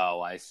performance.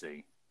 Oh, I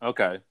see.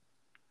 Okay.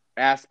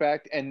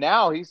 Aspect, and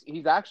now he's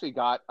actually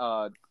got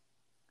an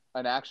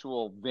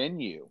actual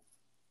venue.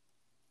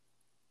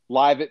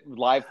 Live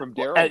from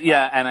Daryl.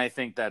 Yeah, and I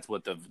think that's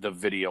what the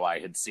video I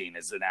had seen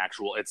is an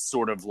actual. It's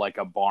sort of like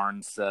a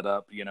barn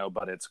setup, you know,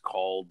 but it's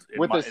called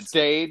with a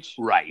stage.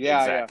 Right.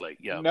 Yeah, exactly.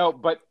 Yeah. No,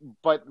 but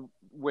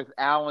with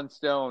Alan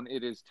Stone,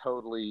 it is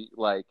totally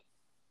like,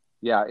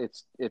 yeah,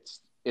 it's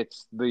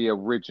the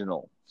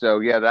original. So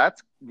yeah,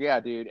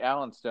 dude,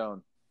 Alan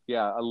Stone.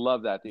 Yeah, I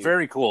love that dude.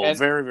 Very cool. And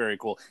very, very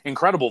cool.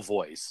 Incredible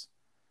voice.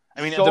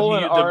 I mean, soul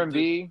and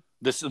R&B.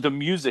 The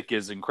music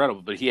is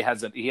incredible, but he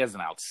has an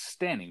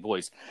outstanding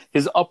voice.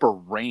 His upper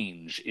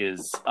range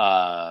is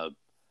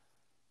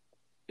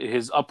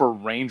his upper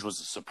range was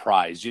a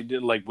surprise. You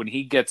did, like, when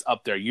he gets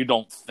up there, you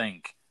don't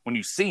think when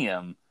you see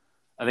him.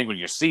 I think when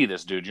you see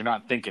this dude, you're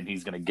not thinking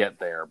he's going to get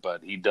there,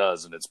 but he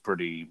does, and it's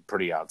pretty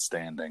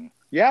outstanding.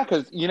 Yeah,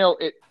 because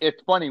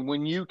it's funny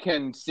when you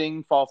can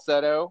sing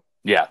falsetto.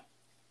 Yeah,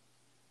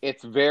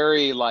 it's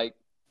very like,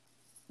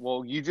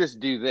 well, you just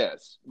do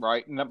this,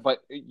 right?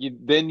 But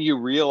then you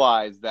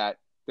realize that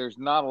there's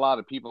not a lot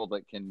of people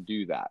that can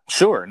do that.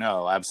 Sure,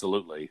 no,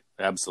 absolutely.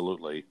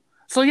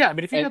 So yeah, I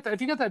mean, if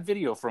you got that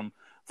video from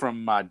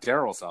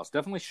Daryl's house,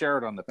 definitely share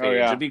it on the page. Oh,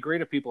 yeah. It'd be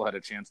great if people had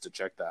a chance to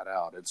check that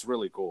out. It's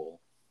really cool.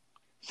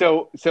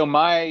 So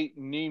my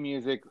new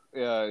music,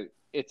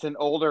 it's an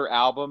older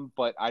album,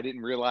 but I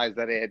didn't realize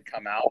that it had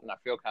come out, and I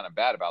feel kind of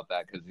bad about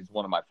that because he's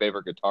one of my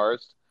favorite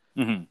guitarists.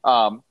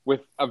 Mm-hmm.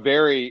 With a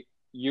very,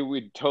 you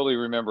would totally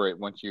remember it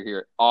once you hear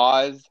it,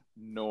 Oz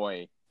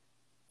Noy.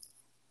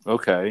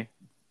 Okay.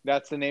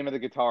 That's the name of the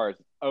guitarist.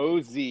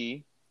 OZ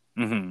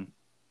Noy.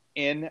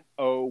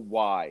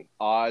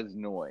 Oz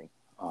Noy.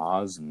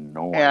 Oz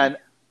Noy.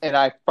 And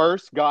I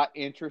first got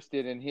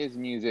interested in his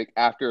music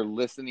after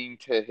listening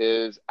to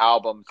his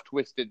albums,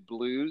 Twisted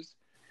Blues.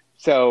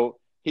 So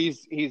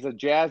he's a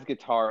jazz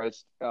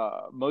guitarist,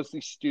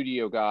 mostly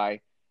studio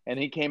guy, and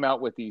he came out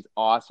with these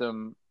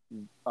awesome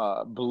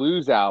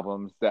blues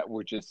albums that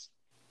were just,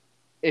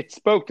 it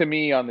spoke to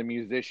me on the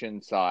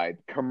musician side.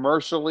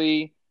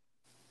 Commercially,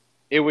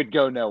 it would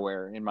go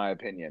nowhere, in my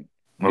opinion,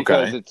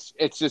 because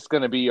it's just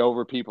going to be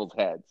over people's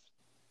heads.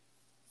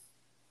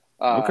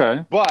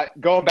 Okay. But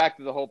going back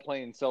to the whole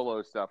playing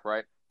solo stuff,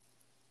 right?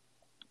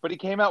 But he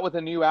came out with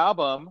a new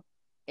album,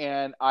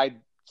 and I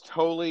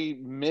totally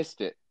missed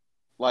it.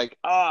 Like,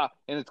 and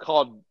it's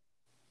called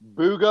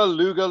Booga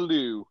Looga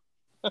Loo.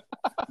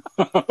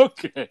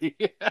 Okay.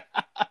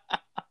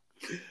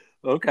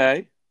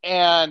 Okay.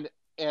 And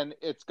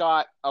it's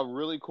got a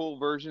really cool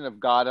version of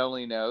God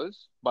Only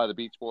Knows by the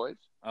Beach Boys.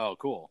 Oh,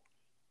 cool.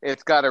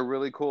 It's got a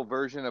really cool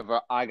version of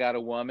I Got a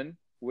Woman,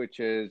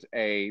 which is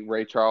a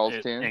Ray Charles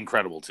tune.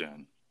 Incredible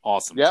tune.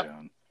 Awesome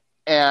tune.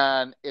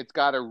 And it's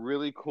got a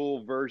really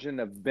cool version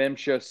of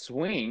Bemsha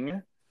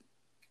Swing,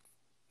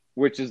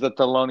 which is the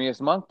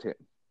Thelonious Monk tune.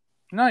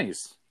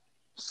 Nice.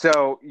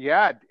 So,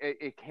 yeah,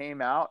 it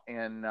came out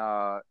and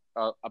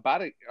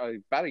about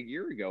a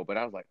year ago, but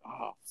I was like,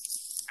 oh.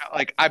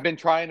 Like, I've been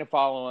trying to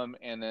follow him,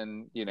 and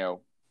then,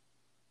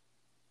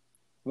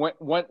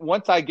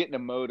 once I get in a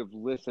mode of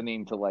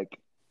listening to, like,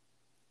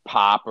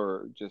 pop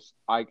or just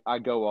I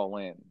go all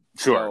in.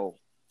 Sure.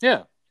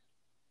 So,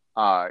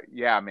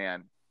 yeah,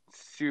 man,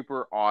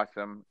 super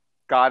awesome.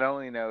 God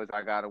Only Knows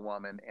I Got a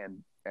Woman,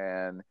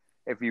 and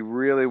if you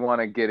really want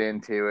to get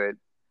into it,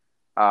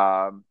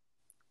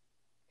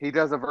 he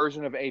does a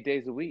version of 8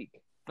 Days a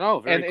Week. Oh,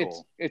 very cool. And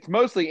it's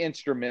mostly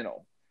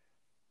instrumental.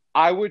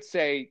 I would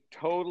say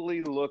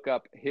totally look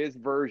up his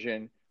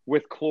version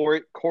with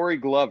Corey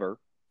Glover.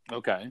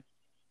 Okay.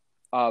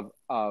 Of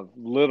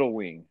Little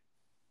Wing.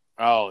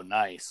 Oh,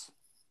 nice.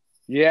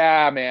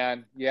 Yeah,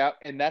 man. Yeah,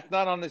 and that's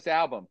not on this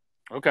album.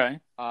 Okay.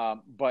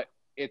 But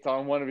it's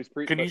on one of his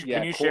Can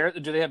you share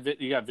it? Do they have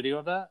you got video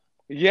of that?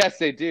 Yes,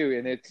 they do,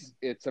 and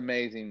it's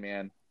amazing,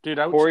 man. Dude,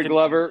 Corey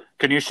Glover.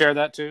 Can you share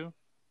that too?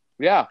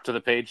 Yeah. To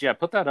the page? Yeah,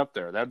 put that up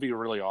there. That'd be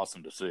really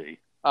awesome to see.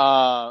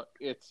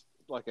 It's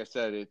like I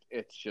said,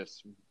 it's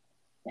just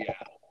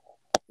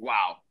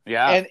wow.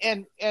 Yeah.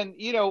 And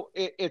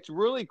it's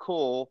really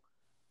cool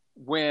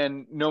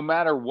when no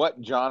matter what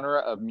genre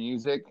of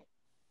music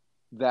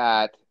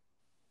that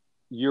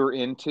you're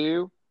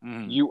into,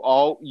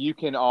 you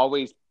can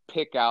always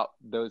pick out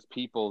those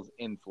people's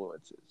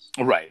influences.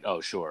 Right.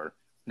 Oh, sure.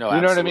 No, you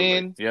absolutely. know what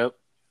I mean? Yep.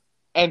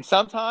 And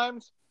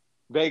sometimes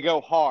they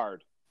go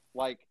hard.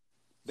 Like,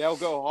 they'll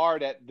go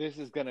hard at, this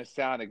is going to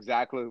sound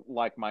exactly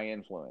like my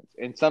influence.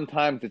 And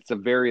sometimes it's a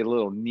very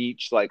little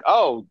niche, like,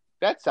 oh,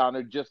 that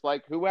sounded just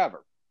like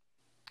whoever.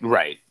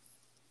 Right.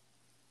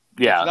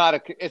 Yeah.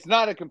 It's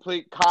not a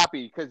complete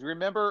copy, because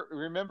remember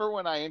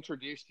when I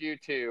introduced you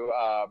to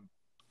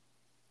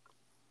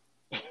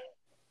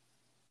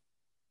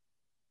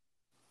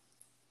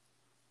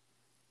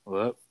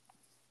what?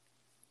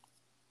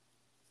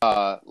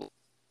 I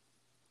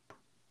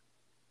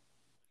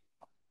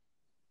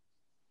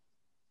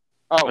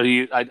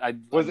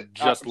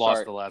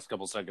lost the last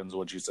couple seconds of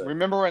what you said.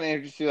 Remember when I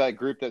introduced you to that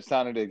group that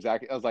sounded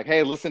exactly, I was like,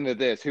 hey, listen to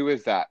this. Who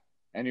is that?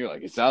 And you're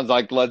like, it sounds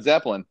like Led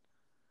Zeppelin.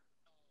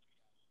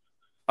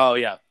 Oh,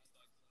 yeah.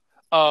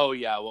 Oh,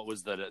 yeah. What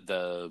was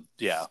the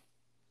yeah.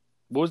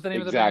 What was the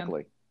name of the band?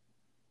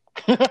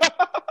 Exactly.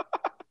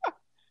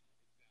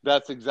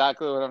 That's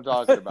exactly what I'm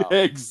talking about.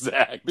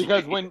 Exactly.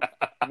 Because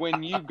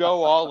when you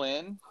go all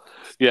in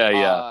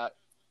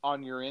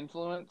on your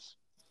influence,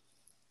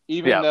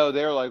 even though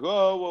they're like,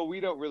 oh, well, we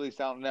don't really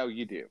sound. No,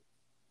 you do.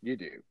 You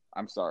do.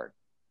 I'm sorry.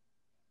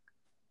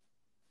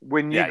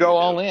 When you go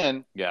all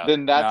in,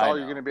 then that's all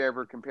you're going to be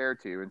able to compare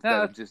to,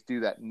 instead of just do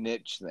that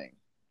niche thing.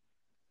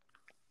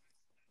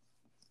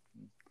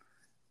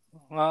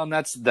 Well, and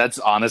that's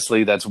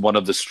honestly, that's one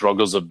of the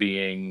struggles of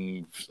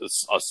being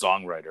a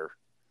songwriter.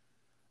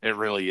 It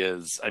really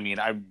is. I mean,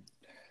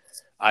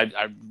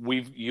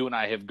 you and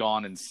I have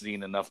gone and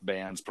seen enough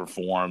bands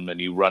perform, and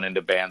you run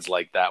into bands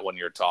like that when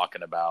you're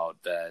talking about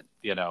that.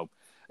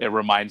 It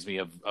reminds me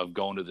of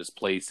going to this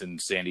place in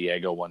San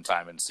Diego one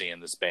time and seeing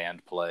this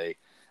band play.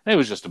 And it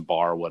was just a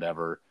bar or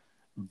whatever,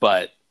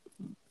 but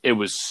it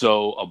was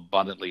so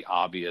abundantly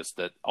obvious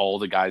that all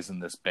the guys in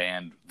this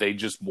band, they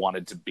just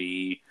wanted to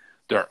be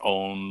their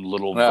own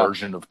little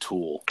version of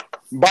Tool.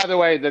 By the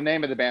way, the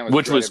name of the band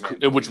was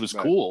which was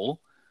cool.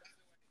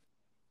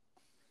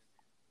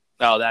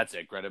 Oh, that's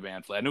it, Greta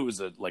Van Fleet. I knew it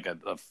was a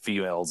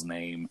female's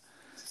name,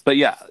 but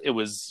yeah, it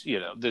was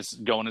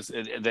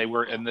they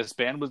were in this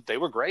band they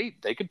were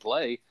great. They could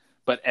play,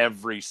 but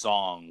every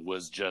song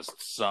was just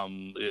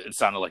it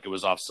sounded like it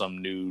was off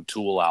some new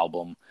Tool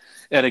album.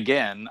 And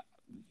again,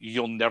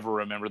 you'll never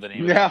remember the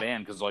name of the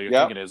band because all you're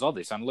thinking is, oh,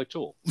 they sounded like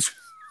Tool.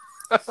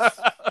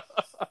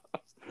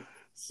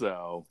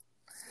 So,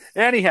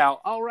 anyhow,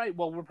 all right.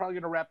 Well, we're probably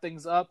going to wrap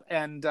things up,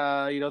 and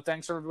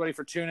thanks everybody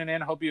for tuning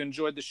in. Hope you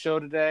enjoyed the show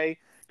today.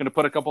 Going to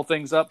put a couple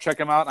things up. Check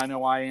them out. I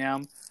know I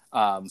am.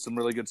 Some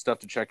really good stuff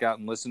to check out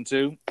and listen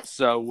to.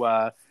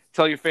 So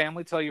tell your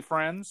family, tell your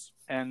friends,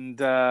 and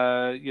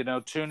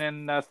tune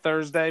in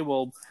Thursday.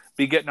 We'll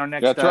be getting our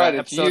next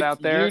episode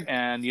out there,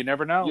 and you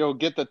never know. You'll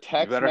get the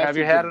text. You better have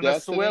your head on a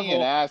swivel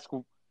and ask.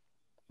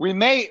 We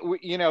may,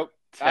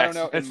 I don't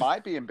know. It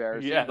might be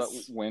embarrassing, but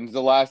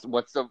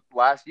what's the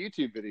last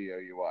YouTube video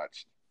you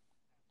watched?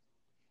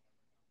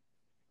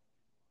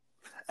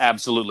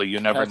 Absolutely. You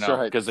never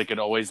know because they could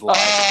always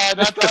lie.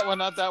 Not that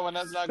one.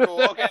 That's not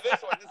cool. Okay,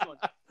 this one.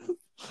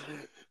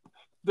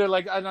 They're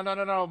like,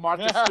 no.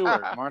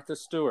 Martha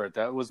Stewart.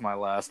 That was my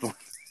last one.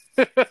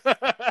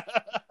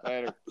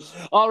 Later.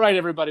 All right,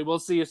 everybody. We'll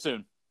see you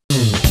soon.